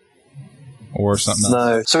 18? Or something else?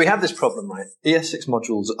 No. So we have this problem, right? ES6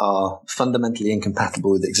 modules are fundamentally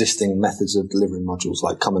incompatible with existing methods of delivering modules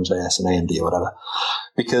like CommonJS and AMD or whatever,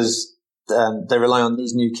 because they rely on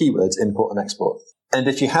these new keywords, import and export. And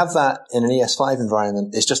if you have that in an ES5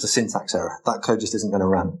 environment, it's just a syntax error. That code just isn't going to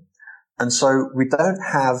run. And so we don't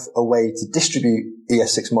have a way to distribute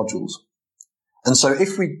ES6 modules. And so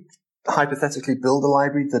if we hypothetically build a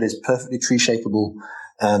library that is perfectly tree shapeable,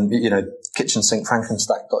 kitchen sink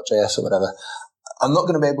frankenstack.js or whatever, I'm not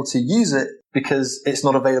going to be able to use it because it's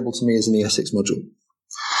not available to me as an ES6 module.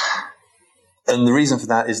 And the reason for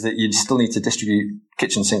that is that you still need to distribute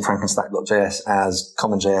kitchen sink frankenstack.js as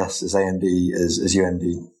CommonJS, as AMD, as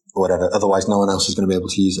UMD, or whatever. Otherwise, no one else is going to be able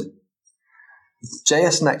to use it.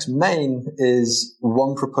 JS Next Main is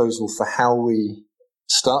one proposal for how we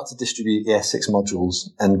start to distribute ES6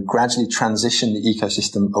 modules and gradually transition the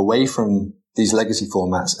ecosystem away from these legacy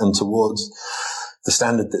formats and towards the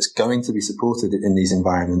standard that's going to be supported in these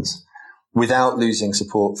environments without losing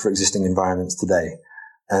support for existing environments today.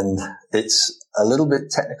 And it's a little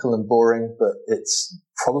bit technical and boring, but it's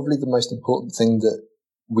probably the most important thing that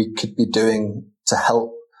we could be doing to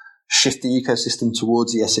help shift the ecosystem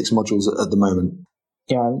towards ES6 modules at the moment.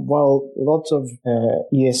 Yeah, while lots of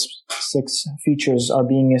ES6 features are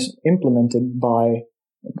being implemented by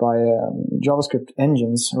JavaScript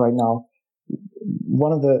engines right now,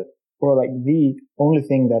 the only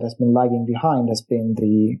thing that has been lagging behind has been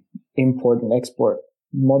the import and export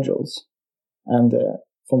modules. And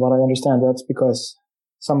from what I understand, that's because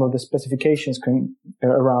some of the specifications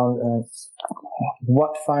around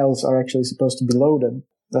what files are actually supposed to be loaded,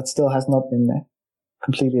 that still has not been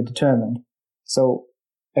completely determined. So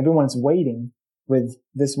everyone's waiting with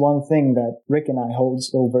this one thing that Rick and I hold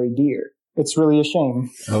so very dear. It's really a shame.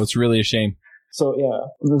 Oh, it's really a shame. So, yeah.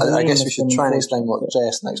 I guess we should try and explain what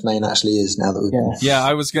JS Next Main actually is now that we've Yeah,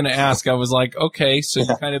 I was going to ask. I was like, okay, so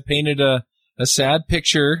you kind of painted a sad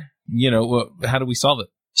picture. How do we solve it?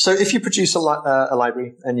 So if you produce a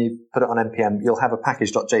library and you put it on NPM, you'll have a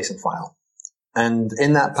package.json file. And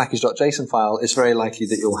in that package.json file, it's very likely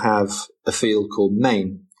that you'll have a field called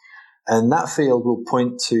main. And that field will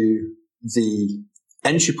point to the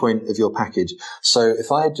entry point of your package. So if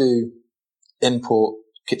I do import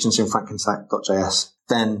kitchensink.frankenstack.js,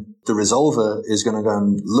 then the resolver is going to go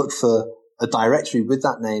and look for a directory with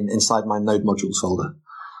that name inside my node modules folder.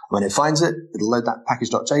 When it finds it, it'll load that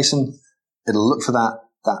package.json. It'll look for that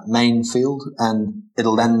main field, and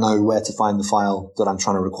it'll then know where to find the file that I'm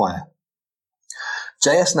trying to require.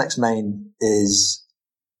 JS Next Main is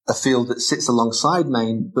a field that sits alongside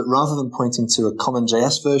main, but rather than pointing to a common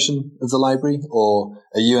JS version of the library or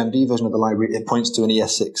a UMD version of the library, it points to an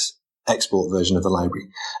ES6 export version of the library.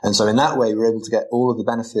 And so in that way, we're able to get all of the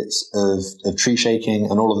benefits of tree shaking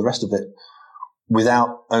and all of the rest of it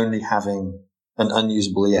without only having an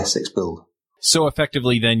unusable ES6 build. So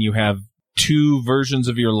effectively, then you have two versions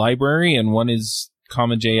of your library, and one is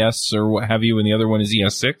common JS or what have you, and the other one is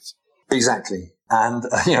ES6? Exactly. And,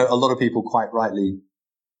 a lot of people quite rightly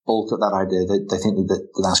balk at that idea. They think that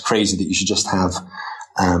that's crazy, that you should just have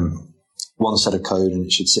one set of code and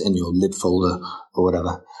it should sit in your lib folder or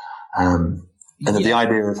whatever. And that the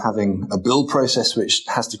idea of having a build process which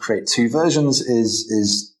has to create two versions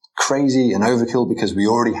is crazy and overkill, because we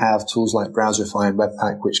already have tools like Browserify and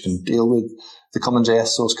Webpack which can deal with the common JS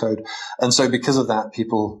source code. And so because of that,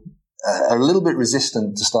 people are a little bit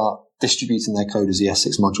resistant to start distributing their code as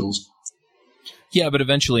ES6 modules. Yeah, but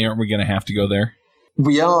eventually aren't we going to have to go there?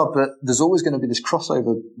 We are, but there's always going to be this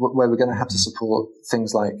crossover where we're going to have to support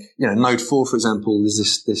things like, Node 4, for example,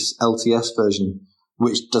 is this LTS version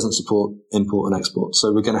which doesn't support import and export.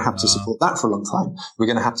 So we're going to have to support that for a long time. We're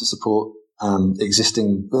going to have to support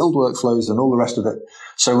existing build workflows and all the rest of it.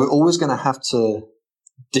 So we're always going to have to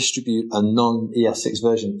distribute a non-ES6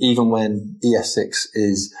 version, even when ES6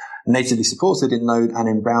 is natively supported in Node and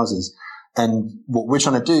in browsers. And what we're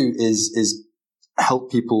trying to do is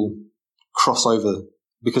help people cross over,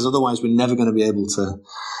 because otherwise we're never going to be able to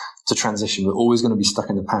transition. We're always going to be stuck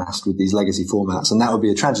in the past with these legacy formats. And that would be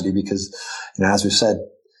a tragedy because, as we've said,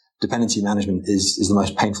 dependency management is the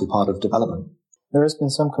most painful part of development. There has been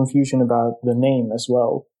some confusion about the name as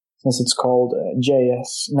well, since it's called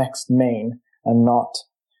JS Next Main and not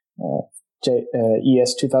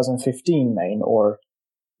ES 2015 main or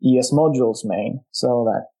ES Modules main. So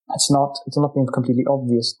that it's not been completely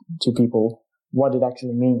obvious to people what it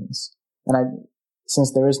actually means. And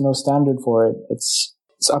since there is no standard for it, it's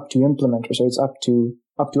up to implementers, so it's up to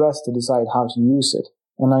us to decide how to use it.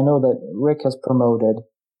 And I know that Rick has promoted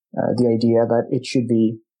the idea that it should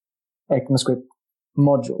be ECMAScript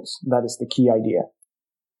modules. That is the key idea.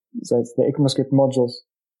 So it's the ECMAScript modules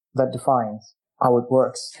that defines how it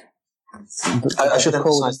works. I should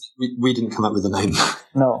emphasize that we didn't come up with the name.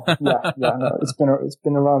 No, no. It's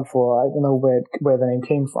been around for, I don't know where the name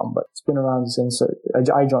came from, but it's been around since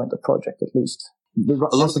I joined the project, at least. A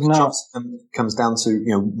lot of the controversy comes down to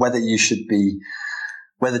whether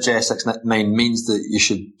JSX main means that you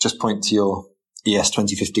should just point to your ES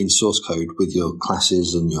 2015 source code with your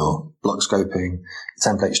classes and your block scoping,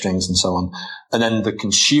 template strings, and so on, and then the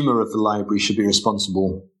consumer of the library should be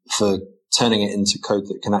responsible for turning it into code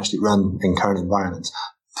that can actually run in current environments.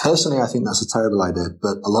 Personally, I think that's a terrible idea,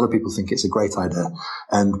 but a lot of people think it's a great idea,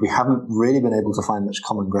 and we haven't really been able to find much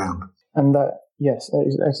common ground. And yes,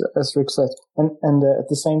 as Rick said, and at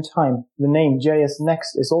the same time, the name JS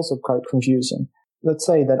Next is also quite confusing. Let's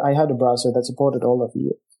say that I had a browser that supported all of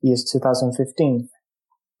ES 2015,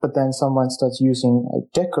 but then someone starts using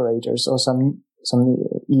decorators or some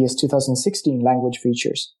ES 2016 language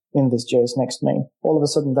features in this JS Next main. All of a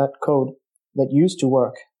sudden, that code that used to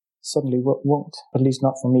work suddenly won't, at least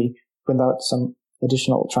not for me, without some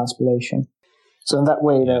additional transpilation. So in that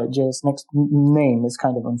way, the JS Next name is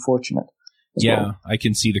kind of unfortunate. Well. I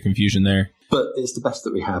can see the confusion there. But it's the best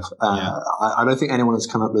that we have. I don't think anyone has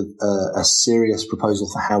come up with a serious proposal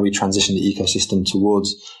for how we transition the ecosystem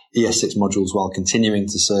towards ES6 modules while continuing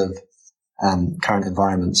to serve current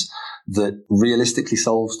environments that realistically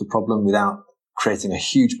solves the problem without creating a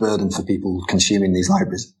huge burden for people consuming these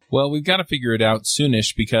libraries. Well, we've got to figure it out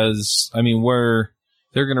soonish because,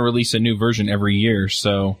 they're going to release a new version every year.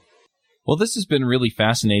 So, well, this has been really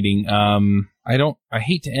fascinating. I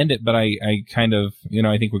hate to end it, but I kind of,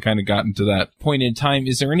 I think we kind of gotten to that point in time.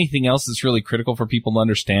 Is there anything else that's really critical for people to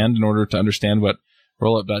understand in order to understand what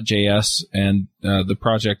Rollup.js and the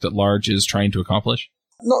project at large is trying to accomplish?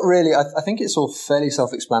 Not really. I think it's all fairly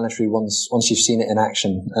self-explanatory once you've seen it in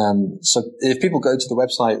action. So if people go to the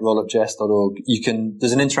website, rollup.js.org,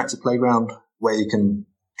 there's an interactive playground where you can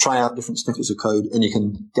try out different snippets of code and you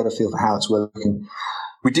can get a feel for how it's working.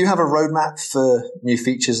 We do have a roadmap for new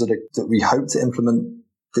features that we hope to implement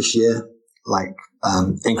this year, like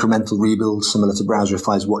incremental rebuild, similar to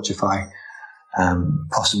Browserify's Watchify,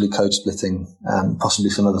 possibly code splitting,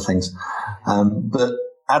 possibly some other things. But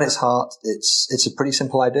at its heart, it's a pretty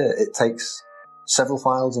simple idea. It takes several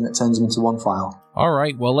files and it turns them into one file. All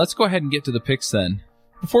right, well, let's go ahead and get to the picks then.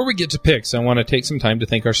 Before we get to picks, I want to take some time to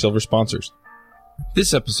thank our silver sponsors.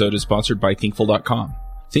 This episode is sponsored by Thinkful.com.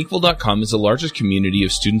 Thinkful.com is the largest community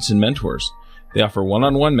of students and mentors. They offer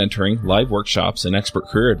one-on-one mentoring, live workshops, and expert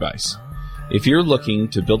career advice. If you're looking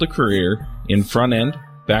to build a career in front-end,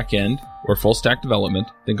 back-end, or full-stack development,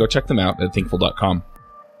 then go check them out at thinkful.com.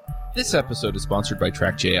 This episode is sponsored by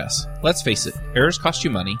Track.js. Let's face it, errors cost you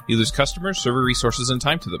money. You lose customers, server resources, and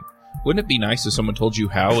time to them. Wouldn't it be nice if someone told you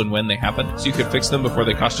how and when they happen, so you could fix them before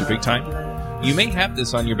they cost you big time? You may have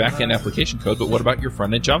this on your back-end application code, but what about your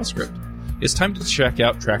front-end JavaScript? It's time to check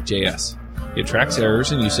out Track.js. It tracks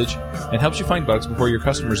errors and usage, and helps you find bugs before your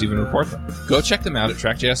customers even report them. Go check them out at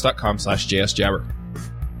trackjs.com/jsjabber.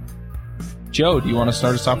 Joe, do you want to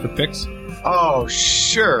start us off with picks? Oh,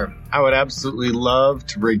 sure. I would absolutely love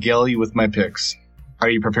to regale you with my picks. Are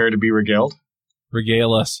you prepared to be regaled?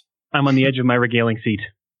 Regale us. I'm on the edge of my regaling seat.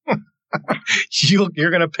 You're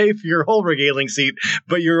going to pay for your whole regaling seat,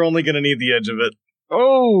 but you're only going to need the edge of it.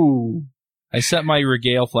 Oh! I set my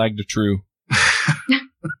regale flag to true.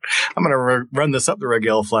 I'm going to run this up the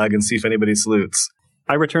regale flag and see if anybody salutes.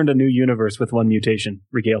 I returned a new universe with one mutation.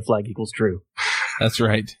 Regale flag equals true. That's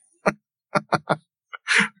right.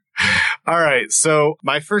 All right, so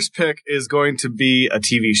my first pick is going to be a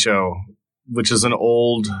TV show, which is an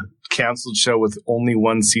old canceled show with only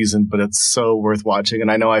one season, but it's so worth watching.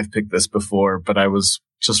 And I know I've picked this before, but I was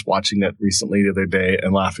just watching it recently the other day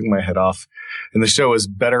and laughing my head off. And the show is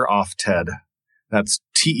Better Off Ted. That's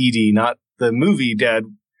TED, not the movie Dead.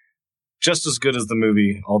 Just as good as the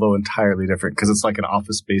movie, although entirely different, because it's like an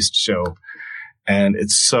office-based show. And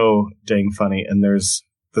it's so dang funny. And there's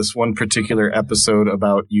this one particular episode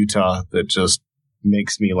about Utah that just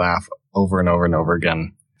makes me laugh over and over and over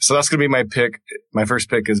again. So that's going to be my pick. My first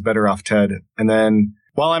pick is Better Off Ted. And then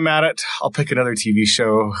while I'm at it, I'll pick another TV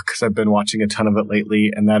show because I've been watching a ton of it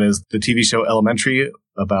lately. And that is the TV show Elementary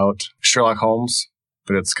about Sherlock Holmes.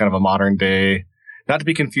 But it's kind of a modern day, not to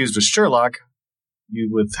be confused with Sherlock,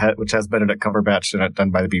 which has Benedict Cumberbatch in it,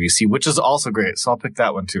 done by the BBC, which is also great. So I'll pick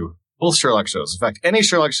that one too. Both Sherlock shows. In fact, any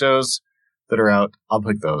Sherlock shows that are out, I'll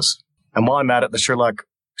pick those. And while I'm at it, the Sherlock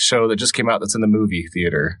show that just came out that's in the movie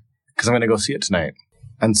theater, because I'm going to go see it tonight.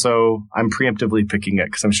 And so I'm preemptively picking it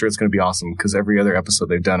because I'm sure it's going to be awesome because every other episode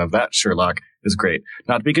they've done of that Sherlock is great.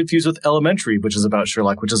 Not to be confused with Elementary, which is about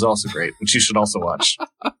Sherlock, which is also great, which you should also watch.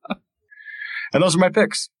 And those are my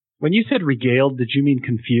picks. When you said regaled, did you mean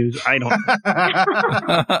confused? I don't.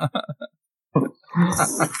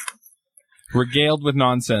 Regaled with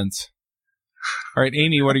nonsense. All right,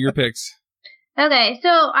 Amy, what are your picks? Okay, so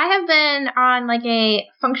I have been on like a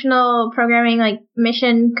functional programming like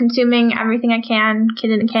mission, consuming everything I can,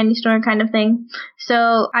 kid in a candy store kind of thing.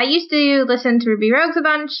 So I used to listen to Ruby Rogues a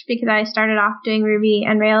bunch because I started off doing Ruby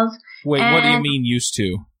and Rails. Wait, what do you mean used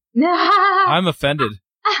to? I'm offended.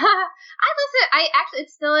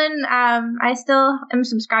 It's still in, I still am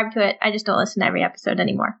subscribed to it. I just don't listen to every episode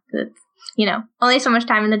anymore. It's, only so much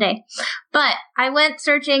time in the day. But I went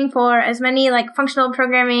searching for as many like functional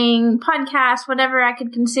programming podcasts, whatever I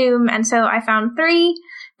could consume. And so I found 3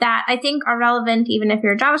 that I think are relevant even if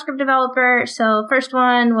you're a JavaScript developer. So first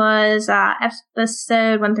one was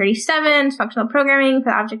episode 137, Functional Programming for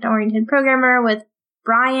the Object-Oriented Programmer with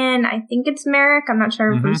Brian. I think it's Merrick. I'm not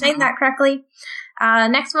sure if I'm saying that correctly.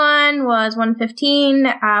 Next one was 115,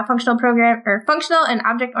 functional and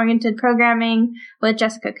object-oriented programming with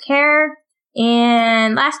Jessica Kerr.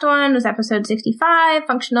 And last one was episode 65,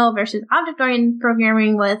 functional versus object-oriented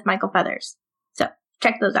programming with Michael Feathers. So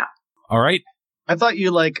check those out. All right. I thought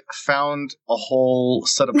you found a whole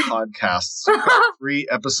set of podcasts, 3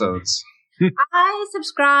 episodes. I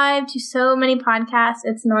subscribe to so many podcasts,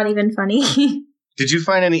 it's not even funny. Did you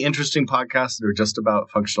find any interesting podcasts that are just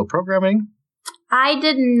about functional programming? I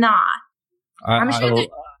did not. I'm sure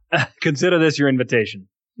consider this your invitation.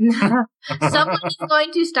 Someone is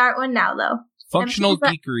going to start one now, though. Functional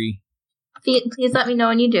Geekery. Please let me know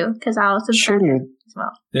when you do, because I'll subscribe as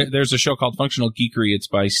well. There's a show called Functional Geekery. It's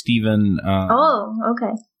by Steven.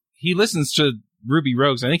 Okay. He listens to Ruby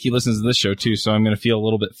Rogues. I think he listens to this show, too, so I'm going to feel a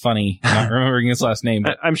little bit funny not remembering his last name.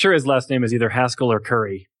 But I'm sure his last name is either Haskell or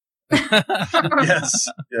Curry.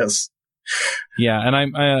 Yes. Yeah, and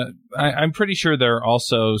I'm pretty sure there are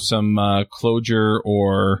also some Clojure,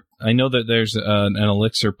 or I know that there's an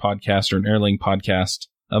Elixir podcast or an Erlang podcast,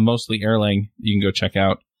 mostly Erlang. You can go check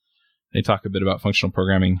out. They talk a bit about functional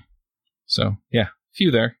programming. So yeah, a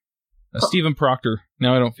few there. Stephen Proctor.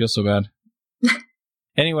 Now I don't feel so bad.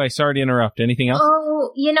 Anyway, sorry to interrupt. Anything else?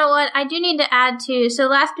 Oh, you know what? I do need to add too. So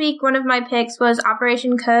last week, one of my picks was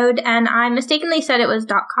Operation Code, and I mistakenly said it was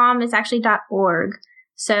 .com. It's actually .org.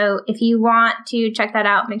 So if you want to check that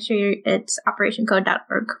out, make sure it's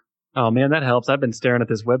operationcode.org. Oh man, that helps. I've been staring at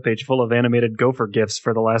this webpage full of animated gopher GIFs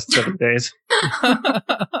for the last 7 days.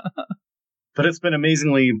 But it's been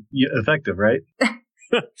amazingly effective, right?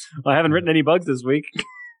 I haven't written any bugs this week.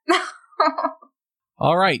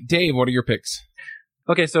 All right, Dave, what are your picks?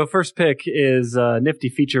 Okay, so first pick is a nifty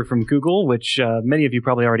feature from Google, which many of you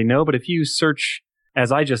probably already know, but if you search,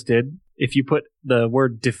 as I just did, if you put the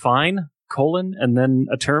word define, and then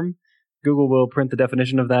a term, Google will print the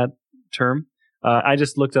definition of that term. I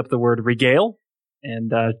just looked up the word regale,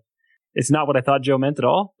 and it's not what I thought Joe meant at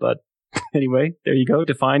all, but anyway, there you go.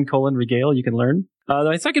 Define, regale, you can learn.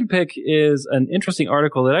 My second pick is an interesting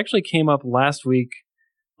article that actually came up last week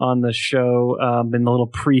on the show, in the little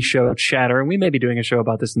pre-show chatter, and we may be doing a show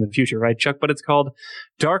about this in the future, right, Chuck? But it's called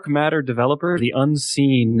Dark Matter Developer, the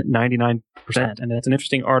Unseen 99%. And it's an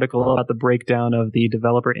interesting article about the breakdown of the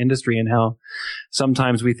developer industry and how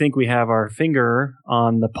sometimes we think we have our finger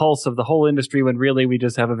on the pulse of the whole industry when really we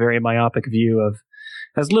just have a very myopic view of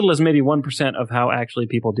as little as maybe 1% of how actually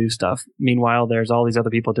people do stuff. Meanwhile, there's all these other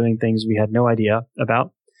people doing things we had no idea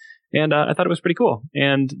about. And I thought it was pretty cool.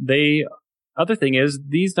 And other thing is,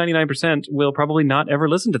 these 99% will probably not ever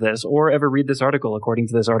listen to this or ever read this article, according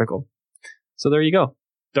to this article. So there you go.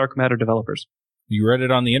 Dark matter developers. You read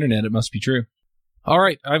it on the internet. It must be true. All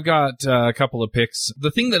right. I've got a couple of picks.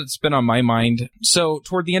 The thing that's been on my mind, so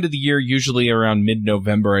toward the end of the year, usually around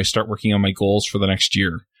mid-November, I start working on my goals for the next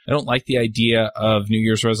year. I don't like the idea of New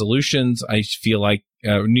Year's resolutions. I feel like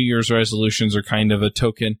New Year's resolutions are kind of a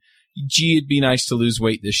token. Gee, it'd be nice to lose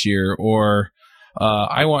weight this year, or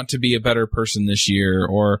I want to be a better person this year,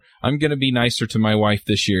 or I'm going to be nicer to my wife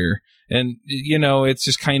this year. And, it's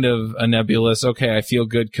just kind of a nebulous, okay, I feel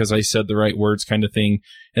good because I said the right words kind of thing.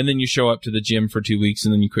 And then you show up to the gym for 2 weeks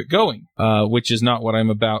and then you quit going, which is not what I'm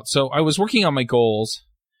about. So I was working on my goals,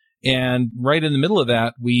 and right in the middle of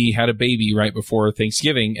that, we had a baby right before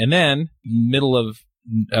Thanksgiving. And then middle of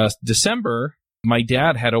December, my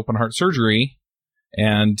dad had open heart surgery,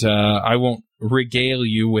 and I won't regale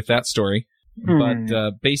you with that story.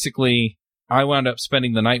 But basically, I wound up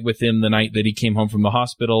spending the night with him the night that he came home from the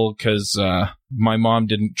hospital because my mom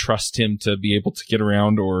didn't trust him to be able to get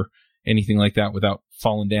around or anything like that without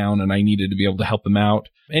falling down, and I needed to be able to help him out.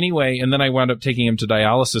 Anyway, and then I wound up taking him to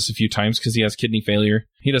dialysis a few times because he has kidney failure.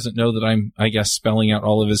 He doesn't know that I'm, I guess, spelling out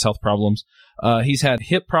all of his health problems. He's had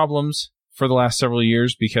hip problems for the last several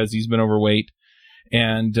years because he's been overweight,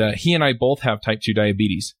 and he and I both have type 2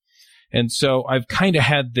 diabetes. And so I've kind of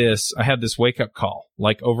had this wake-up call,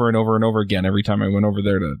 like over and over and over again, every time I went over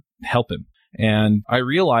there to help him. And I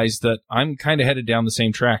realized that I'm kind of headed down the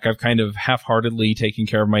same track. I've kind of half-heartedly taken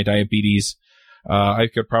care of my diabetes. I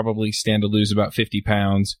could probably stand to lose about 50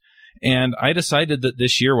 pounds. And I decided that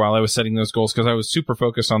this year, while I was setting those goals, because I was super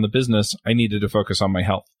focused on the business, I needed to focus on my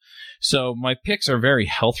health. So my picks are very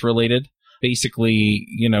health-related. Basically,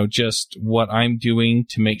 just what I'm doing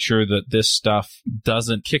to make sure that this stuff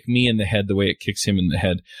doesn't kick me in the head the way it kicks him in the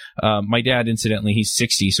head. My dad, incidentally, he's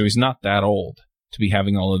 60, so he's not that old to be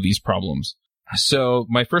having all of these problems. So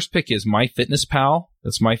my first pick is MyFitnessPal.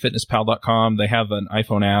 That's myfitnesspal.com. They have an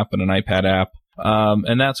iPhone app and an iPad app.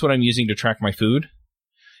 And that's what I'm using to track my food.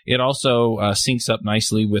 It also syncs up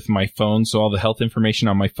nicely with my phone, so all the health information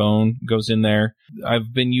on my phone goes in there.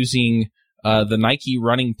 I've been using the Nike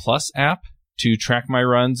Running Plus app to track my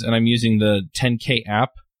runs, and I'm using the 10K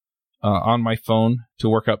app on my phone to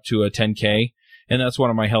work up to a 10K. And that's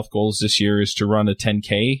one of my health goals this year, is to run a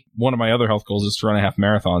 10K. One of my other health goals is to run a half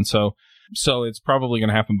marathon. So it's probably going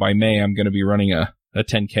to happen by May. I'm going to be running a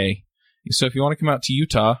 10K. So if you want to come out to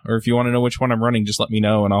Utah, or if you want to know which one I'm running, just let me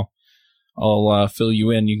know and I'll fill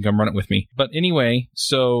you in. You can come run it with me. But anyway,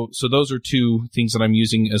 so those are two things that I'm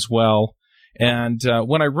using as well. And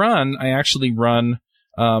when I run, I actually run.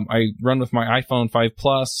 I run with my iPhone 5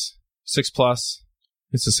 Plus, 6 Plus.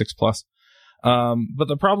 It's a 6 Plus. But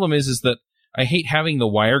the problem is that I hate having the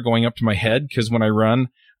wire going up to my head, because when I run,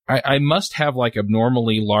 I must have like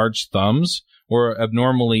abnormally large thumbs or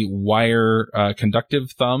abnormally wire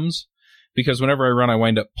conductive thumbs, because whenever I run, I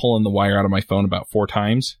wind up pulling the wire out of my phone about 4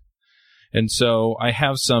 times. And so I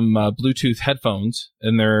have some Bluetooth headphones,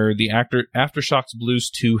 and they're the Aftershokz Blues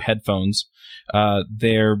 2 headphones.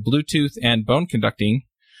 They're Bluetooth and bone conducting,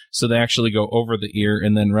 so they actually go over the ear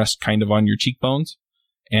and then rest kind of on your cheekbones,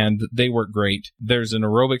 and they work great. There's an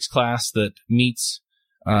aerobics class that meets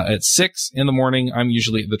at 6 in the morning. I'm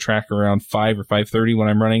usually at the track around 5 or 5:30 when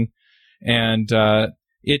I'm running, and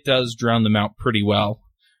it does drown them out pretty well.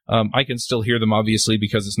 I can still hear them, obviously,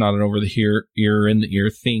 because it's not an over-the-ear, in-the-ear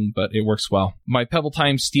thing, but it works well. My Pebble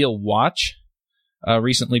Time Steel watch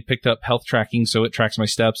recently picked up health tracking, so it tracks my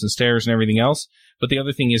steps and stairs and everything else. But the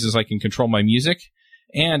other thing is I can control my music.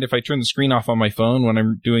 And if I turn the screen off on my phone when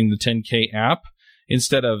I'm doing the 10K app,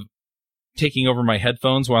 instead of taking over my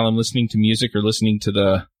headphones while I'm listening to music or listening to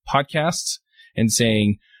the podcasts and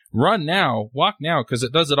saying, run now, walk now, because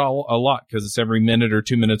it does it all a lot, because it's every minute or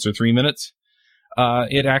 2 minutes or 3 minutes.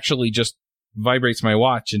 it actually just vibrates my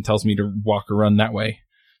watch and tells me to walk or run that way.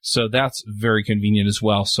 So that's very convenient as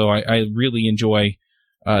well. So I really enjoy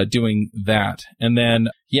doing that. And then,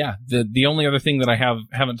 the only other thing that I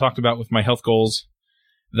haven't talked about with my health goals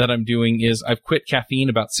that I'm doing is I've quit caffeine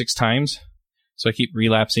about 6 times. So I keep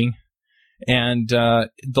relapsing. And the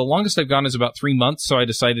longest I've gone is about 3 months. So I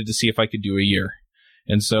decided to see if I could do a year.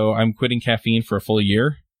 And so I'm quitting caffeine for a full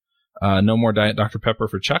year. No more Diet Dr. Pepper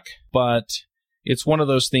for Chuck. But it's one of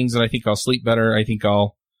those things that I think I'll sleep better. I think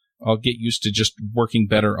I'll get used to just working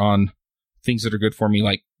better on things that are good for me,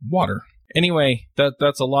 like water. Anyway,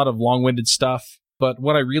 that's a lot of long-winded stuff. But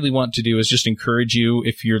what I really want to do is just encourage you,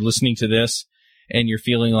 if you're listening to this and you're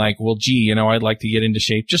feeling like, well, gee, I'd like to get into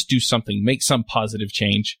shape, just do something, make some positive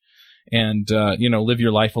change and, live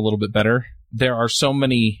your life a little bit better. There are so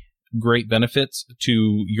many great benefits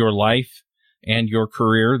to your life and your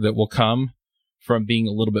career that will come from being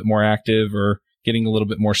a little bit more active or getting a little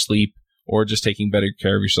bit more sleep or just taking better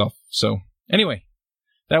care of yourself. So anyway,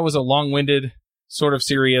 that was a long-winded, sort of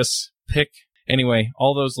serious pick. Anyway,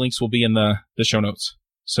 all those links will be in the show notes.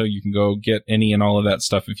 So you can go get any and all of that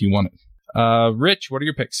stuff if you want it. Rich, what are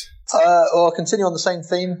your picks? I'll continue on the same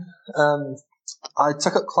theme. I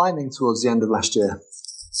took up climbing towards the end of last year,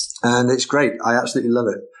 and it's great. I absolutely love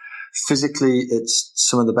it. Physically, it's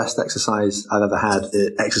some of the best exercise I've ever had.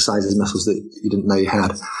 It exercises muscles that you didn't know you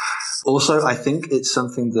had. Also, I think it's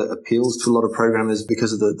something that appeals to a lot of programmers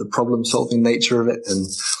because of the problem-solving nature of it and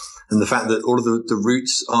the fact that all of the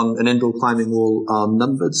routes on an indoor climbing wall are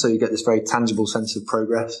numbered, so you get this very tangible sense of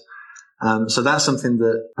progress. So that's something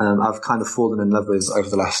that I've kind of fallen in love with over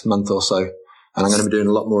the last month or so, and I'm going to be doing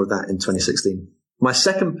a lot more of that in 2016. My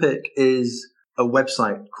second pick is a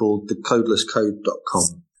website called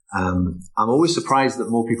thecodelesscode.com. I'm always surprised that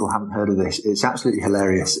more people haven't heard of this. It's absolutely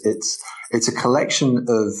hilarious. It's a collection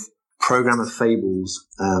of programmer fables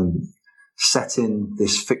set in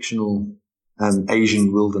this fictional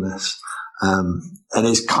Asian wilderness, and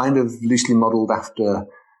it's kind of loosely modeled after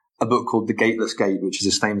a book called The Gateless Gate, which is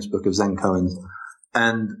this famous book of Zen koans.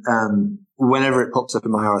 And whenever it pops up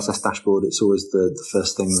in my RSS dashboard, it's always the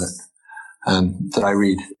first thing that I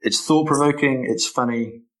read. It's thought-provoking. It's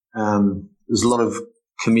funny. There's a lot of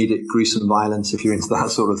comedic, gruesome violence. If you're into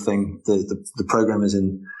that sort of thing, the programmers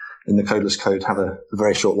in the Codeless Code have a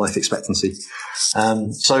very short life expectancy.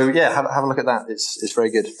 So yeah, have a look at that. It's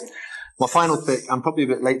very good. My final pick, I'm probably a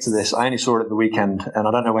bit late to this. I only saw it at the weekend, and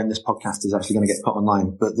I don't know when this podcast is actually going to get put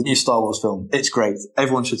online, but the new Star Wars film, it's great.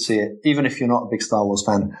 Everyone should see it, even if you're not a big Star Wars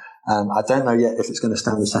fan. I don't know yet if it's going to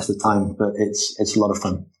stand the test of time, but it's a lot of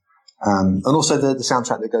fun. And also the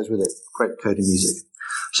soundtrack that goes with it. Great coding music.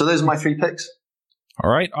 So those are my 3 picks.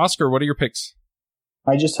 All right. Oscar, what are your picks?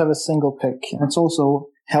 I just have a single pick. It's also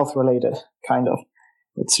health related, kind of.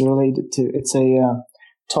 It's a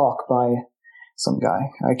talk by some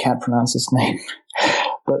guy. I can't pronounce his name.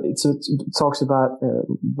 But it talks about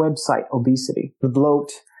website obesity, the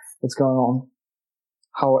bloat that's going on,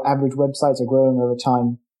 how average websites are growing over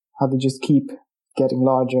time, how they just keep getting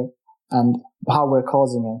larger, and how we're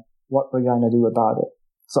causing it, what we're going to do about it.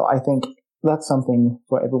 So I think that's something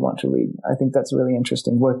for everyone to read. I think that's really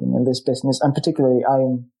interesting working in this business. And particularly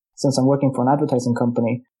since I'm working for an advertising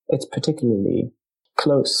company, it's particularly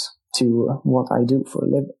close to what I do for a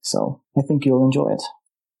living. So I think you'll enjoy it.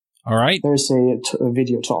 All right. There's a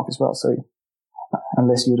video talk as well. So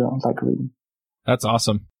unless you don't like reading. That's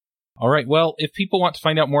awesome. All right. Well, if people want to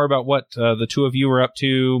find out more about what the two of you are up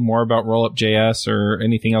to, more about Rollup.js or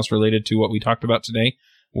anything else related to what we talked about today,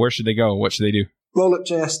 where should they go? What should they do?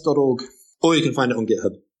 Rollup.js.org. Or you can find it on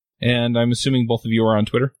GitHub. And I'm assuming both of you are on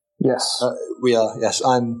Twitter? Yes. We are, yes.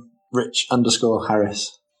 I'm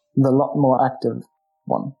Rich_Harris. The lot more active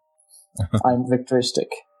one. I'm Victoristic.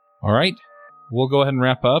 All right. We'll go ahead and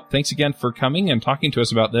wrap up. Thanks again for coming and talking to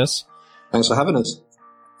us about this. Thanks for having us.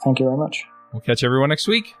 Thank you very much. We'll catch everyone next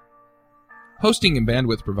week. Hosting and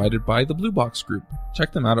bandwidth provided by the Blue Box Group.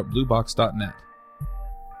 Check them out at bluebox.net.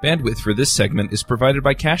 Bandwidth for this segment is provided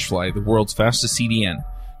by CacheFly, the world's fastest CDN.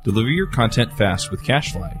 Deliver your content fast with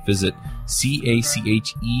CacheFly. Visit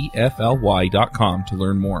CacheFly.com to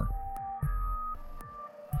learn more.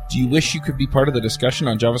 Do you wish you could be part of the discussion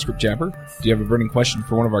on JavaScript Jabber? Do you have a burning question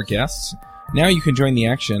for one of our guests? Now you can join the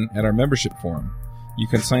action at our membership forum. You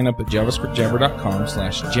can sign up at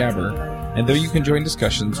javascriptjabber.com/jabber, and there you can join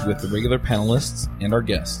discussions with the regular panelists and our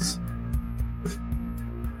guests.